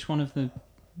the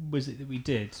was it that we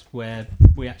did where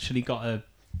we actually got an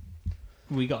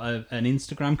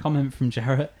Instagram comment from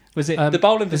Jarrett? Was it? The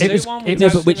Bowling for It Soup was- one. it no,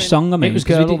 was- but which song? I mean, it was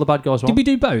 'cause we Girl, did- All the Bad Guys one. Did we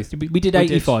do both? We did We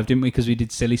 85, didn't we? Because we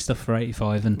did silly stuff for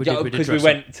 85, and We did Because we dress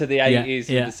went to the 80s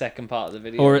Yeah. with the second part of the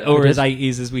video. or We as did.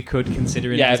 80s as we could,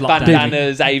 considering it yeah, was lockdown.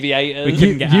 bandanas, aviators. We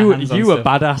couldn't get our hands on you were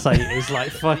stuff. badass 80s, like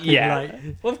fucking Yeah. like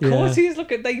Well, of course he is.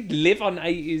 Look at they live on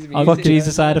 80s music. Oh, fuck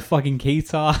Jesus, I had a fucking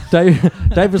guitar.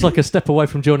 Dave was like a step away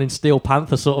from joining Steel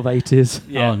Panther sort of 80s.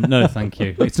 Yeah. Oh, no, thank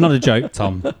you. It's not a joke,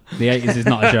 Tom. The 80s is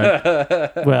not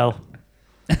a joke. Well,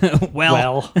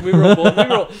 Well, We were all born.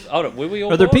 Hold on, were we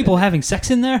all are there born people having sex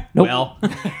in there? Nope. Well,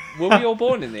 Were we all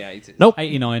born in the 80s? Nope.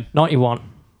 89. 91.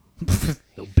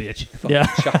 Little bitch. Yeah.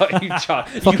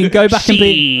 Fucking go back and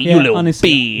be. you little honestly,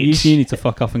 bitch. you need to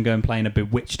fuck off and go and play in a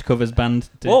Bewitched covers band.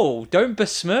 Whoa, don't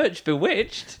besmirch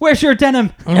Bewitched. Where's your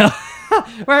denim?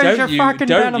 Where's your fucking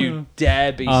don't denim? you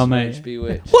dare be Oh, besmirch mate.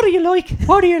 Bewitched. What do you like?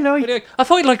 What do you like? I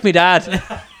thought you liked me dad.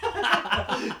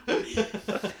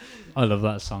 I love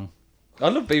that song. I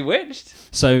love Bewitched.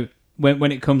 So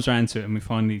when it comes around to it and we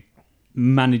finally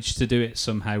managed to do it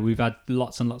somehow, we've had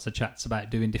lots and lots of chats about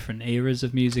doing different eras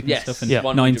of music and Yes, stuff. And yeah.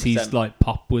 90s 100%. like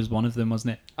pop was one of them,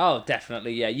 wasn't it? Oh,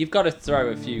 definitely, yeah. You've got to throw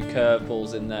a few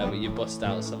curveballs in there where you bust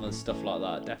out some of the stuff like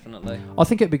that, definitely. I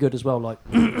think it'd be good as well, like,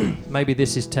 maybe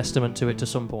this is testament to it to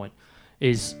some point,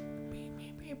 is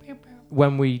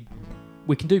when we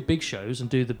can do big shows and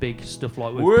do the big stuff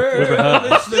like with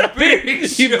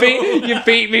You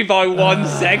beat me by 1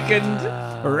 second.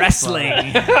 Wrestling.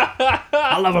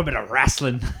 I love a bit of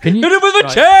wrestling. Can you? Hit him with a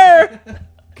Right. chair.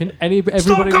 Can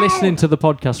everybody listening to the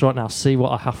podcast right now see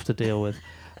what I have to deal with?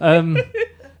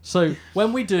 So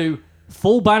when we do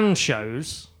full band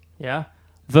shows, yeah,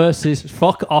 versus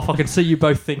fuck off, I can see you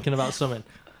both thinking about something.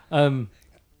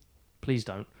 Please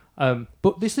don't.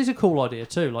 But this is a cool idea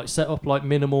too. Like set up like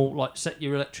minimal, like set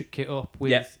your electric kit up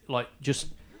with Yeah. like just,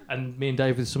 and me and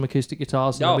Dave with some acoustic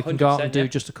guitars, and Oh, then we can go out and 100%, do yeah.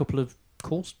 just a couple of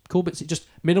cool bits. It's just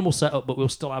minimal setup, but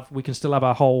we can still have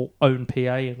our whole own PA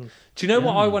and. Do you know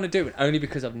what I want to do? And only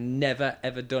because I've never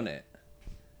ever done it.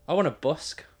 I want to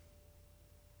busk.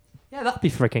 Yeah, that'd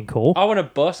be freaking cool. I want to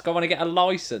busk. I want to get a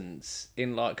license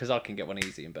in like because I can get one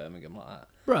easy in Birmingham like that.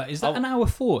 Right, is that Oh. an hour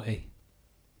 40?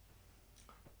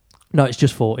 No, it's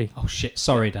just 40. Oh shit!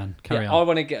 Sorry, Dan. Carry I on.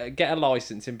 want to get a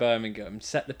license in Birmingham,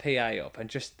 set the PA up, and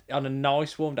just on a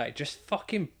nice warm day, just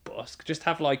fucking busk. Just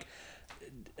have like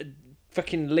a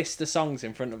fucking list of songs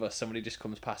in front of us. Somebody just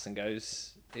comes past and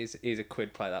goes, "Here's a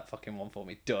quid. Play that fucking one for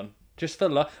me." Done. Just for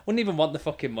love. Wouldn't even want the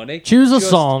fucking money. Choose a Just-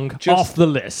 song just- off the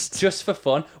list. Just for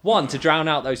fun. One, to drown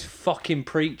out those fucking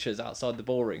preachers outside the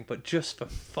ballroom, but just for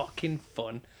fucking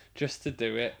fun. Just to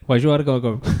do it. Why do you gotta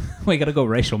go? Why you gotta go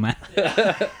racial, man?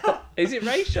 Is it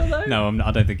racial though? No,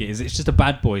 I don't think it is. It's just a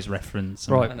Bad Boys reference.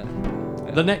 Right. I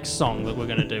know. The next song that we're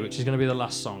going to do, which is going to be the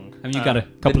last song. Have you got a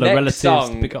couple the of next relatives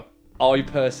song- to pick up? I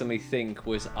personally think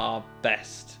was our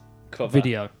best cover.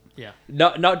 Video. Yeah.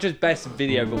 Not just best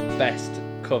video, but best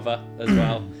cover as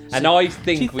well. And I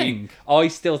think I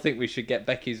still think we should get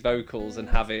Becky's vocals and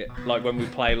have it like when we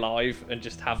play live and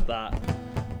just have that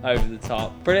over the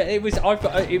top. But it was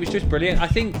just brilliant. I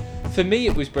think for me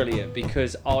it was brilliant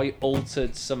because I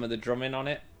altered some of the drumming on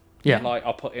it. Yeah. Like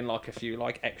I put in like a few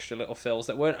like extra little fills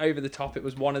that weren't over the top. It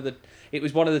was one of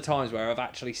the times where I've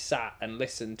actually sat and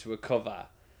listened to a cover.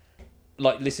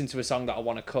 Like listened to a song that I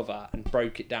want to cover and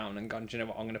broke it down and gone, do you know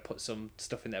what, I'm going to put some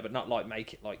stuff in there, but not like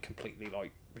make it like completely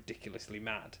like ridiculously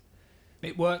mad.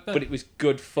 It worked, though. But it was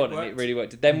good fun It and it worked. really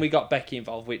worked. Then we got Becky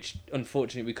involved, which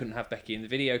unfortunately we couldn't have Becky in the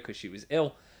video because she was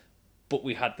ill, but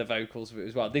we had the vocals of it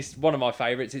as well. This is one of my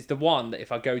favourites. It's the one that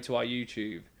if I go to our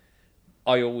YouTube,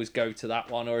 I always go to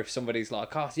that one, or if somebody's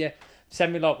like, oh yeah,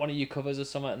 send me like one of your covers or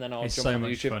something, and then I'll It's jump so on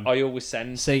much YouTube. fun. I always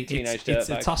send See, Teenage it's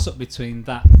a Dirtbag. toss-up between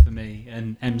that for me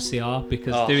and MCR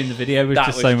because Oh, doing the video was that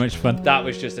just was so much fun. That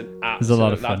was just an absolute a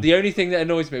lot of laugh. fun. The only thing that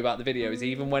annoys me about the video is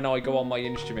even when I go on my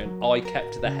instrument, I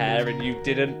kept the hair and you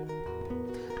didn't.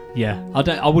 Yeah,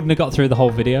 I wouldn't have got through the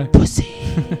whole video.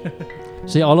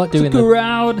 See, I like doing the.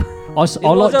 Crowd. I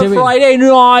like doing. Friday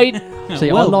night.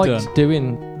 See, Well I liked done.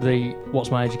 doing the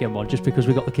What's My Age Again one just because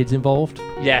we got the kids involved.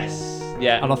 Yes.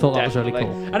 Yeah. And I thought that was really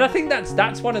definitely. cool. And I think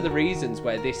that's one of the reasons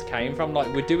where this came from.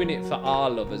 Like we're doing it for our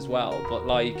love as well, but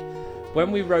like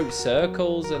when we wrote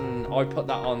Circles and I put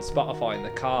that on Spotify in the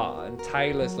car, and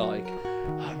Taylor's like,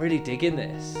 oh, I'm really digging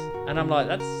this, and I'm like,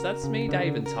 that's me,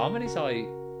 Dave and Tom, and he's like,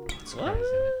 what?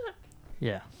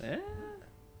 Yeah. Yeah.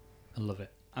 I love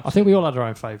it. I think we all had our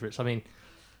own favourites. I mean,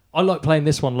 I like playing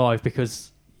this one live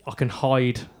because I can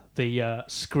hide the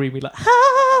screamy like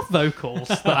vocals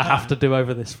that I have to do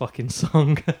over this fucking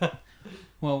song.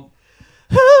 Well,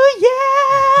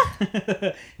 Oh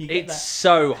yeah, It's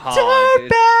so hard.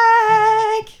 dude.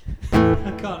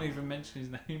 I can't even mention his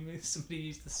name. Somebody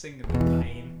used to sing in the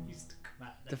vein. Used to come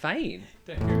out The vein.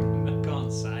 there. I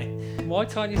can't say. Why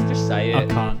can't you just say I it?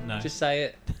 can't. No. Just say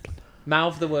it.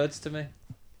 Mouth the words to me.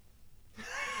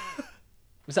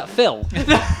 Was that Phil?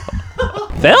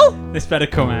 Phil? This better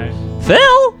come out.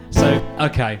 Phil? So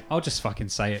okay, I'll just fucking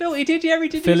say it. Phil, he did. Yeah, he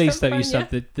did. Phil use used to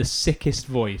that have the sickest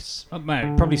voice. Oh,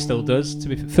 mate, probably still does. To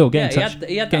be Phil, get in touch.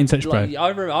 He had Get in that, touch, bro. like,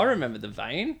 I remember the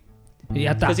vein He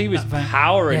had that because he was that vein.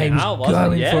 powering Yeah, he it was out, wasn't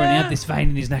going he? for it. And he Yeah. had this vein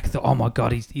in his neck. I thought, oh my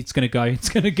god, it's gonna go. It's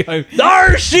gonna go.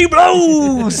 There she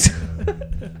blows.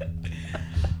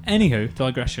 Anywho,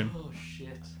 digression. Oh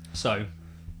shit. So,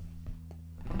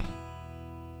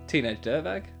 Teenage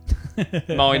Dirtbag.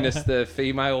 Minus the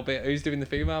female bit. Who's doing the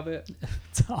female bit?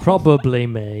 Probably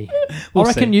me. We'll I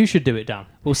reckon see. you should do it, Dan.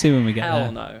 We'll see when we get Hell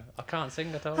there. no. I can't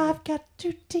sing at all. I've got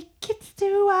 2 tickets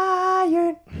to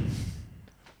Iron.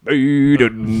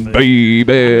 Maiden,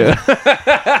 baby.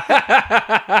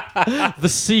 The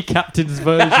Sea Captain's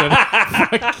version.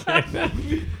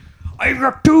 I've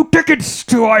got 2 tickets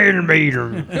to Iron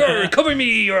Maiden. Come with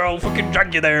me or I'll fucking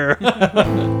drag you there.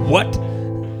 What?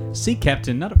 Sea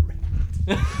captain, not a.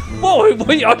 Whoa,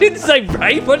 wait, I didn't say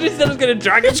rape. I just said I was going to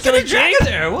drag him to a gig.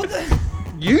 there. What the?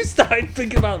 You started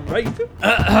thinking about rape. You're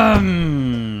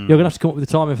going to have to come up with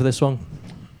the timing for this one.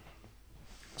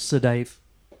 Sir Dave.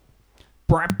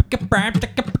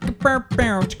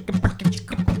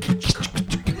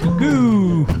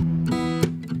 Ooh.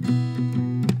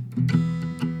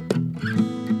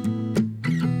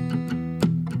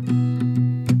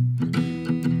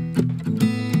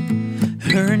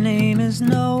 Her name is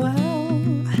Noel.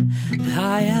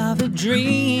 I have a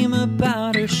dream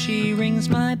about her. She rings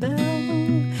my bell.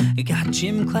 Got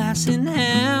gym class in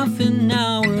half an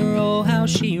hour. Oh, how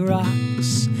she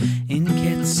rocks in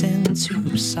kits and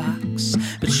tube socks.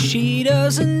 But she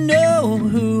doesn't know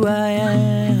who I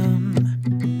am.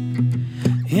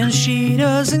 And she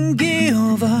doesn't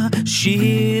give a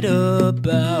shit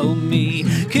about me.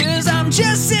 'Cause I'm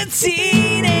just a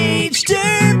teenage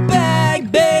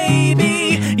dirtbag,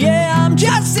 baby. Yeah, I'm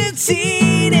just a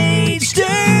teenage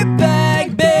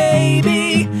dirtbag,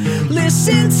 baby.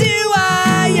 Listen to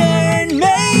Iron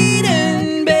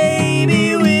Maiden, baby.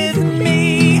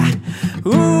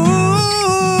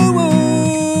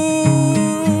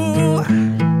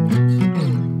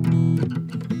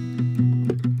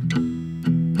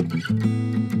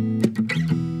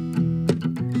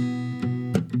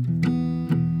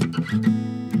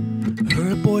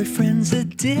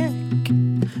 dick.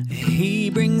 He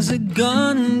brings a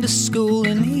gun to school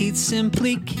and he'd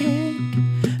simply kick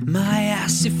my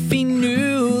ass if he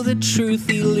knew the truth.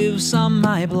 He lives on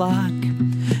my block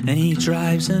and he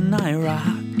drives an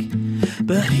IROC,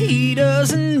 but he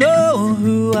doesn't know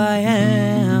who I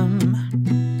am,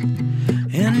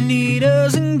 and he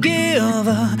doesn't give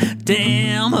a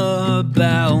damn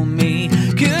about me,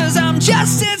 'cause I'm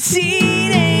just a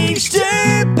teenage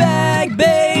dirtbag,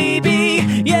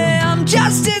 baby. Yeah, I'm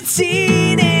just a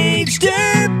teenage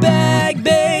dirtbag,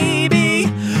 baby.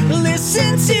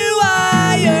 Listen to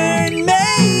Iron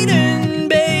Maiden,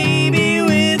 baby,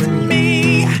 with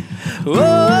me.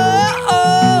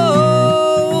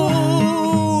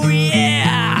 Oh,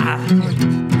 yeah.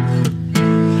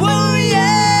 Oh,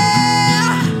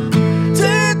 yeah.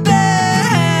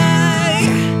 Dirtbag.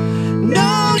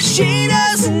 No, she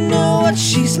doesn't know what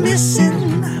she's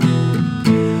missing.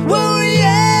 Oh,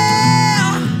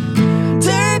 yeah.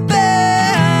 Dirtbag.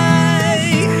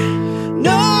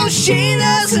 No, she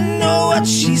doesn't know what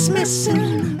she's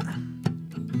missing.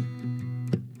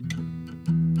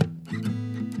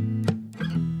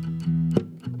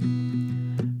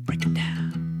 Break it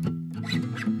down.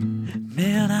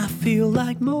 Man, I feel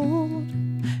like mold.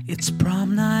 It's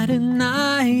prom night and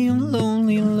I am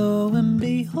lonely, lo and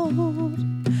behold.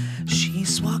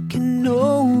 She's walking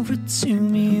over to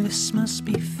me, this must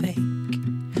be fake.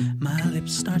 My lip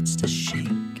starts to shake.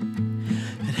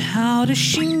 And how does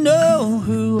she know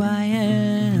who I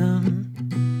am?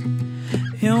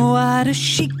 And why does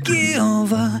she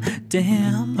give a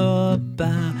damn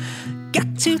about?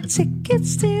 Got 2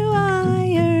 tickets to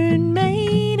Iron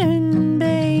Maiden,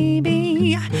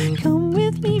 baby. Come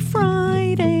with me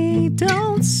Friday,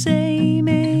 don't say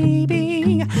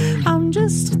maybe. I'm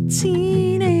just a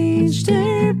teenage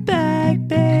dirtbag,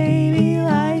 baby,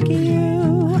 like you.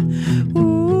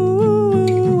 Ooh.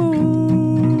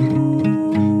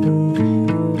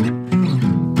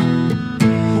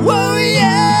 Whoa,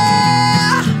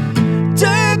 yeah,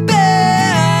 dirtbag.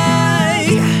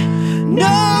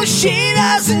 No, she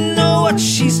doesn't know what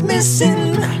she's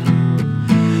missing.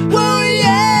 Oh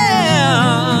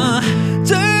yeah,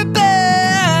 dirtbag.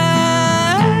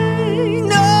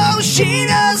 No, she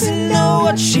doesn't know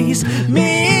what she's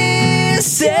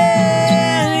missing.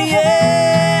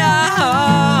 Yeah.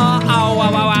 Oh,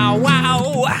 wow, wow, wow, wow.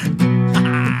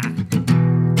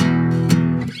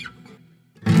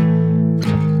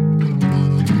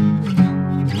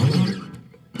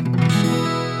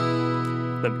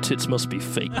 Them tits must be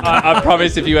fake. I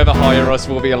promise if you ever hire us,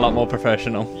 we'll be a lot more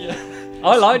professional. Yeah.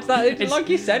 I liked that. It's like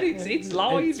you said, it's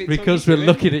live. It's Because what we're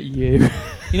you're doing. looking at you.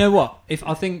 You know what?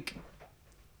 I think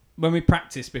when we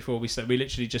practiced before we started, we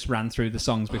literally just ran through the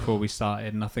songs before we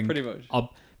started, and I think Pretty much.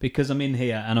 because I'm in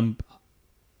here and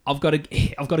I've got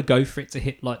to go for it to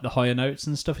hit like the higher notes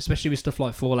and stuff, especially with stuff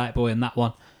like Fall Out Boy and that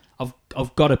one.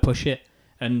 I've got to push it,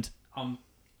 and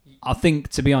I think,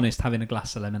 to be honest, having a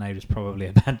glass of lemonade is probably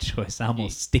a bad choice. I'm more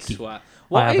sticky. Swat.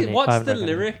 I haven't What's the never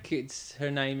lyric? It's her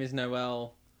name is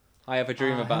Noelle. I have a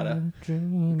dream about her.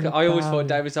 I always thought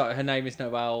Dave was like, her name is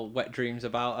Noelle. Wet dreams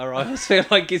about her. I always feel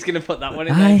like he's gonna put that one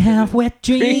in there. I have wet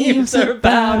dreams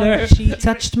about her. She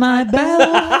touched my bell.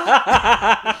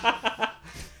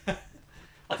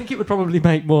 I think it would probably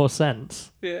make more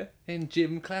sense. Yeah. In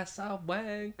gym class, I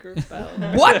wank her bell.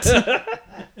 What?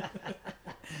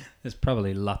 There's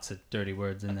probably lots of dirty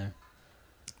words in there.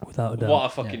 Without a doubt. What a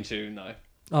fucking tune, though.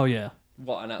 Oh, yeah.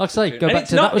 What an Like I say, absolute go tune. back And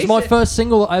to it's that was not- my is it- first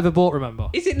single that I ever bought, remember?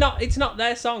 Is it not? It's not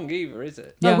their song either, is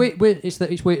it? No, Yeah.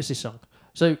 it's Wheatus's song.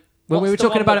 So when we were What's the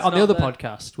talking one about it that's on the other not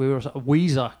podcast, we were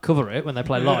Weezer cover it when they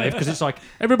play live because it's like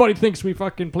everybody thinks we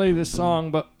fucking play this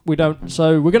song, but we don't.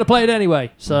 So we're gonna play it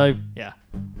anyway. So yeah,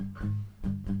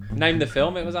 Name the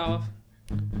film it was out of.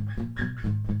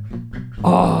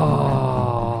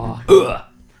 oh,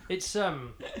 it's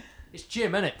Jim,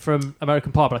 isn't it, from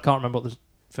American Pie, but I can't remember what the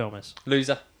film is.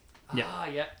 Loser. Yeah. Ah,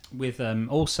 yeah, With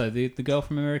also the girl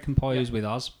from American Pie who's with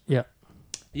Oz. yeah.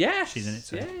 Yes. She's in it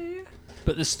too. Yeah.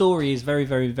 But the story is very,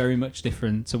 very, very much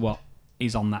different to what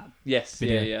is on that. Yes.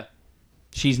 Video. Yeah.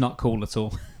 She's not cool at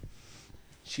all.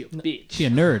 She a bitch. She a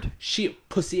nerd. She a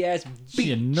pussy ass bitch.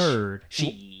 She a nerd.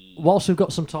 She. Whilst we've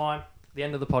got some time, the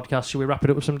end of the podcast, should we wrap it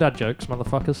up with some dad jokes,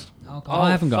 motherfuckers? Oh,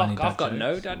 I haven't got any fuck, dad I've got jokes.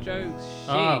 no dad jokes.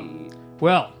 Oh. Shit.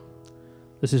 Well,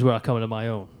 this is where I come into my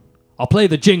own. I'll play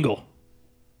the jingle.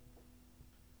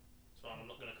 I'm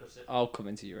not going to cuss it. I'll come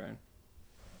into your own.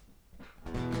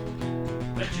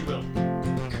 Bet you will.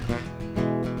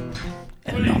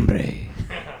 El hombre.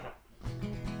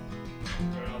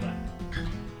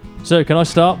 So, can I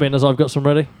start, being as I've got some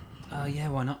ready? Yeah,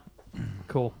 why not?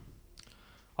 Cool.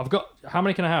 I've got... How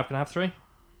many can I have? Can I have 3?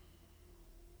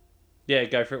 Yeah,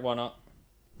 go for it. Why not?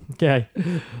 Okay.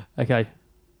 Okay.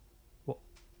 What?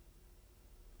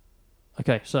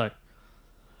 Okay, so.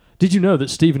 Did you know that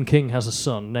Stephen King has a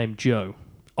son named Joe?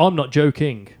 I'm not Joe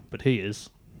King, but he is.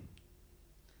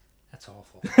 That's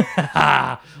awful.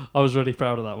 I was really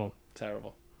proud of that one.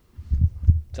 Terrible.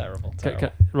 Terrible.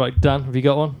 Okay, right, Dan, have you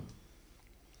got one?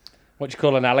 What do you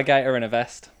call an alligator in a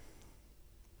vest?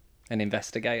 An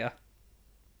investigator.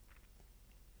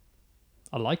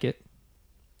 I like it.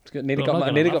 It's good. Nearly Well, I'm got,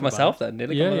 not I nearly gonna got laugh myself about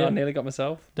then. Yeah. I nearly got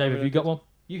myself. Dave, have you got one?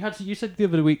 You said the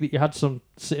other week that you had some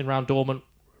sitting around dormant,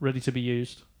 ready to be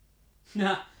used.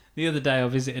 Yeah. The other day I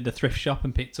visited a thrift shop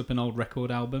and picked up an old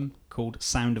record album called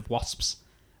Sound of Wasps.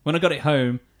 When I got it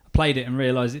home, I played it and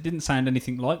realised it didn't sound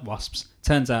anything like Wasps.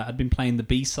 Turns out I'd been playing the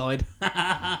B-side.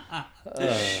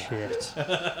 Shit.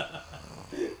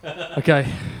 Okay.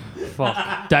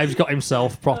 Fuck. Dave's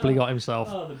properly got himself.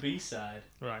 Oh, the B-side.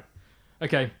 Right.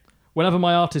 Okay. Whenever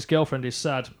my artist girlfriend is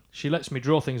sad, she lets me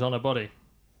draw things on her body.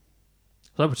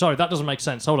 So, sorry, that doesn't make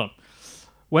sense. Hold on.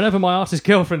 Whenever my artist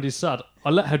girlfriend is sad, I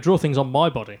let her draw things on my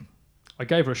body. I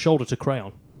gave her a shoulder to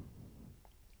crayon.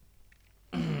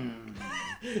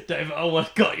 Dave, I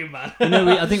got you, man. You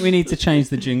know, I think we need to change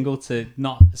the jingle to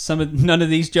none of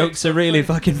these jokes are really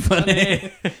fucking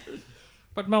funny.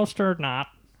 But most are not.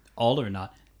 All or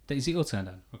not. Is it your turn,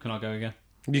 Dan? Or can I go again?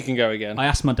 You can go again. I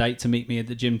asked my date to meet me at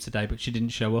the gym today, but she didn't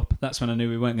show up. That's when I knew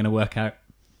we weren't going to work out.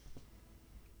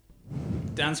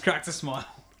 Dan's cracked a smile.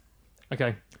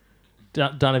 Okay.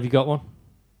 Dan, have you got one?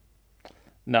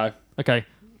 No. Okay.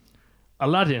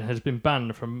 Aladdin has been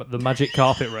banned from the Magic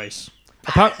Carpet Race.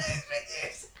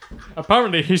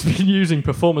 Apparently, he's been using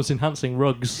performance-enhancing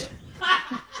rugs.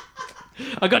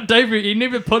 I got David. He knew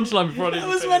the punchline before I did. That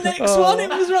was my next one. It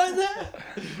was right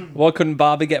there. Why couldn't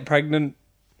Barbie get pregnant?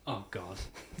 Oh, God.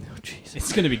 Oh, Jesus.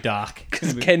 It's going to be dark.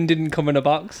 Because Ken didn't come in a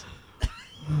box.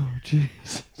 Oh,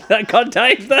 jeez. That got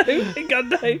Dave, though. It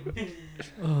got Dave.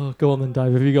 Oh, go on then,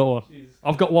 Dave. Have you got one?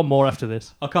 I've got one more after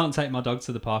this. I can't take my dog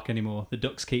to the park anymore. The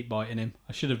ducks keep biting him.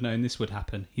 I should have known this would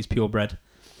happen. He's purebred.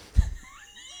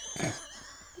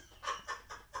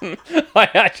 I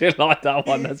actually like that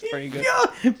one. That's pretty good.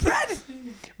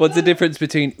 What's the difference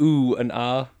between ooh and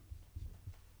ah?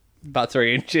 About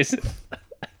 3 inches.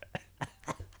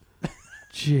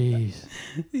 Jeez.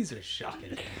 These are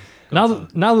shocking. Now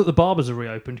that the barbers are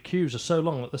reopened, queues are so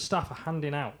long that the staff are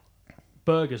handing out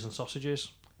burgers and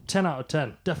sausages. 10 out of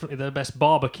 10. Definitely the best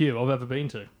barbecue I've ever been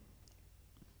to.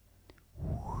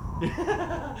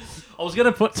 I was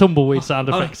going to put tumbleweed sound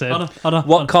effects in. Hold on.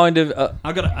 What kind of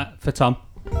I got it for Tom.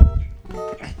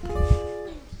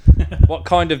 what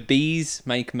kind of bees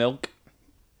make milk?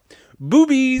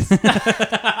 Boobies.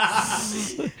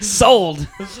 Sold.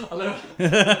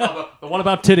 The one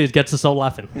about titties gets us all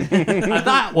laughing. And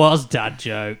that was dad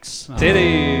jokes.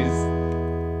 Titties.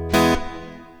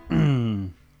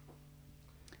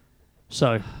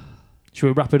 So, should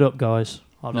we wrap it up, guys?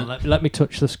 Hold on, let me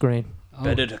touch the screen.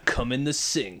 Better to come in the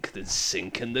sink than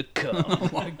sink in the cum. Oh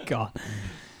my God.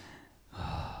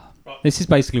 This is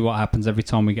basically what happens every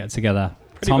time we get together.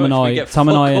 Tom and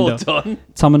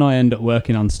I end up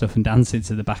working on stuff, and Dan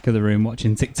sits at the back of the room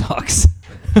watching TikToks.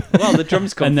 Well, the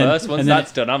drums come And then- first. Once and then-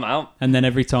 that's done, I'm out. And then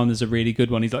every time there's a really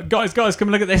good one, he's like, "Guys, come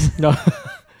and look at this." No.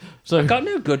 So, Got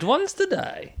no good ones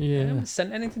today. I yeah. haven't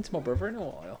sent anything to my brother in a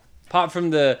while. Apart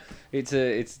from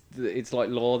it's like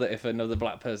law that if another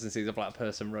black person sees a black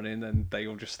person running, then they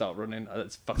all just start running.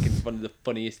 That's fucking one of the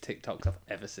funniest TikToks I've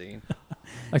ever seen.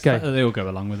 Okay. They all go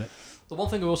along with it. The one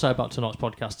thing I will say about tonight's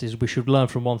podcast is we should learn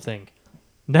from one thing.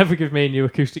 Never give me and you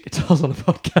acoustic guitars on a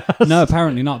podcast. No,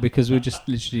 apparently not, because we just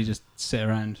literally just sit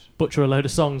around. Butcher a load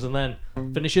of songs and then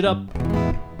finish it up.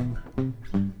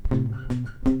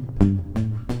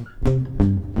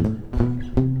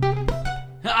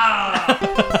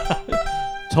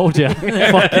 Told ya.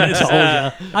 Fucking told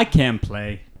ya. I can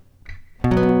play.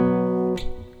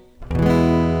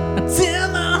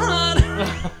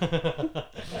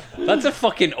 That's a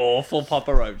fucking awful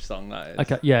Papa Roach song. That is.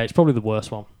 Okay, yeah, it's probably the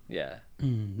worst one. Yeah.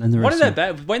 And the One of rest their of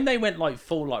better when they went like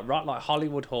full like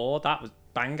Hollywood whore. That was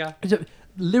banger.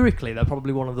 Lyrically, they're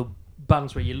probably one of the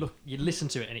bands where you listen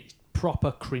to it and it's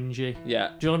proper cringy.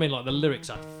 Yeah. Do you know what I mean? Like the lyrics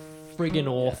are friggin'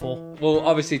 awful. Well,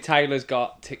 obviously Taylor's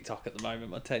got TikTok at the moment,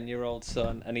 my 10-year-old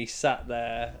son, and he sat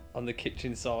there on the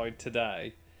kitchen side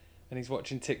today, and he's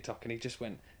watching TikTok, and he just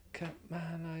went, "Cut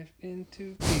my life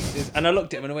into pieces," and I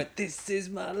looked at him and I went, "This is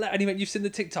my life," and he went, "You've seen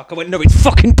the TikTok?" I went, "No, it's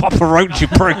fucking Papa Roach, you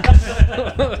prick."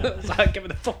 It's like, give me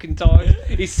the fucking time.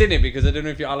 He's seen it because I don't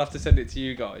know if I'll have to send it to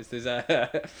you guys. There's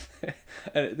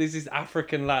this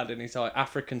African lad, and he's like,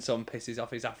 African son pisses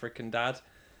off his African dad.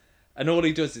 And all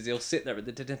he does is he'll sit there at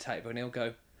the dinner table and he'll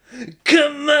go,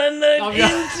 Come on,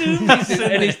 into me.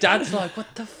 And his dad's like, what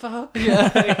the fuck? Yeah.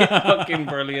 Fucking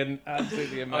brilliant.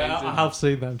 Absolutely amazing. I have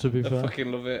seen them, to be I fair.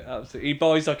 fucking love it. Absolutely. He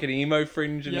buys like an emo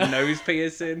fringe and a nose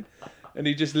piercing. And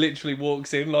he just literally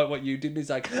walks in like what you did. And he's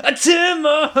like, I turn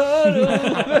my heart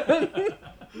over.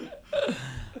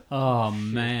 Oh,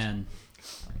 man.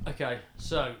 Okay,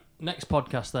 so next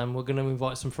podcast then, we're going to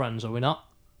invite some friends, are we not?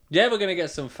 Yeah, we're going to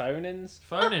get some phone-ins.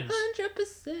 Phone-ins.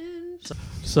 100%.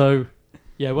 So,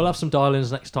 yeah, we'll have some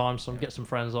dial-ins next time, so get some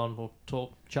friends on, we'll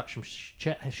talk, chat some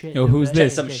shit. Yo, who's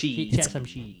this? Some shit. Chat some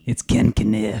shit. It's Ken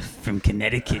Kniff from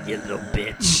Connecticut, you little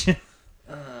bitch.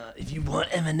 If you want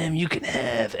Eminem, you can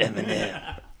have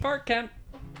Eminem. Park Kent.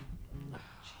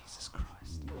 Jesus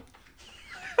Christ.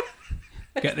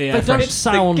 Get the They air don't freshener.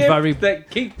 sound very... that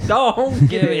keeps on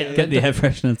giving. Get the air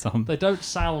freshener, Tom. They don't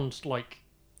sound like...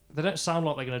 They don't sound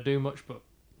like they're going to do much, but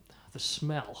the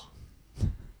smell...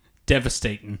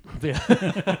 Devastating.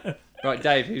 Right,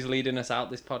 Dave, who's leading us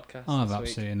out this podcast? I have this week?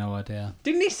 absolutely no idea.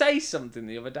 Didn't he say something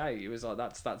the other day? He was like,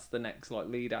 "That's the next like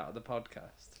lead out of the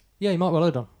podcast." Yeah, you might well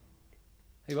have done.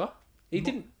 He what? He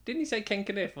didn't he say Ken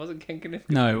Kniff? Wasn't Ken Kniff?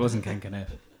 No, it wasn't Ken Kniff.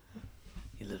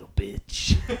 You little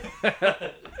bitch.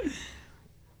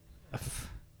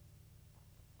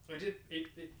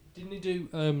 Didn't he do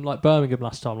like Birmingham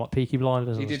last time, like Peaky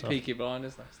Blinders He and did stuff? Peaky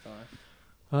Blinders last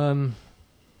time.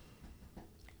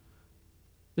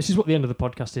 This is what the end of the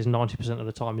podcast is 90% of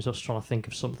the time, is us trying to think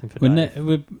of something for We're, Dave.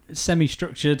 we're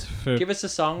semi-structured for... Give us a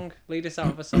song. Lead us out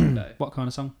with a song, Dave. What kind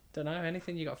of song? Don't know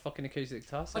anything. You got a fucking acoustic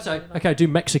guitar. so Okay, I don't know. okay, do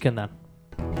Mexican then.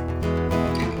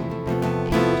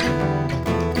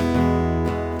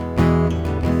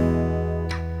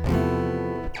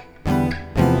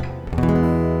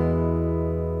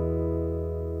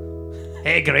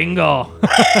 Hey, gringo.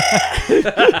 You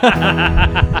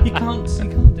can't do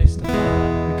stuff like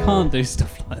that. You can't do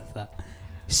stuff like that.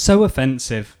 It's so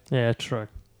offensive. Yeah, true.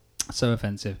 So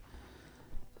offensive.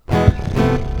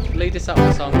 Lead us out with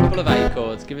a song. A couple of A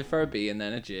chords. Give it for a B and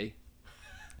then a G.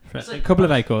 A couple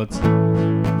of A chords.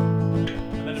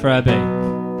 For a B.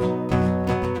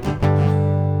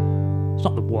 It's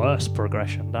not the worst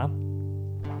progression, Dan.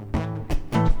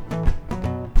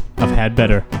 I've had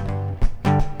better.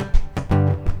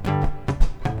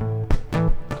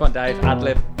 Come on, Dave. Ad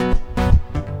lib.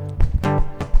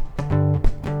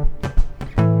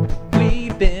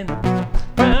 We've been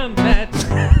from that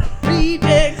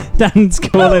remix. Dan's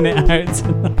calling it out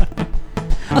tonight.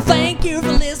 Thank you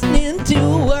for listening to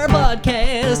our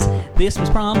podcast. This was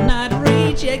Prom Night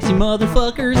Rejects, you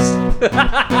motherfuckers.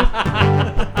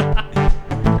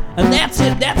 And that's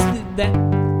it. That's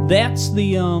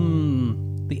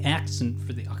the accent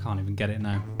for the. I can't even get it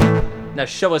now. Now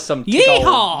show us some tig old,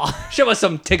 Yeehaw! show us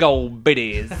some tig old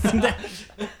biddies.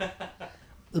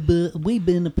 But we've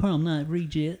been to Prom Night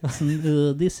Rejects,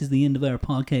 and this is the end of our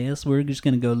podcast. We're just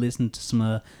gonna go listen to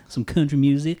some country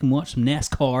music and watch some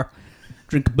NASCAR,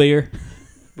 drink a beer.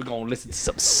 We're gonna listen to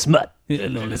some smut. Yeah,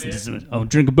 no, listen to some.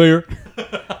 Drink a beer,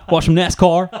 watch some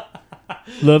NASCAR.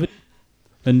 Love it.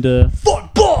 And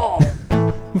Football!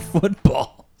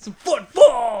 football. Some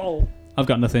football! I've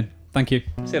got nothing. Thank you.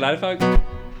 See you later, folks.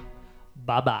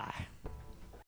 Bye-bye.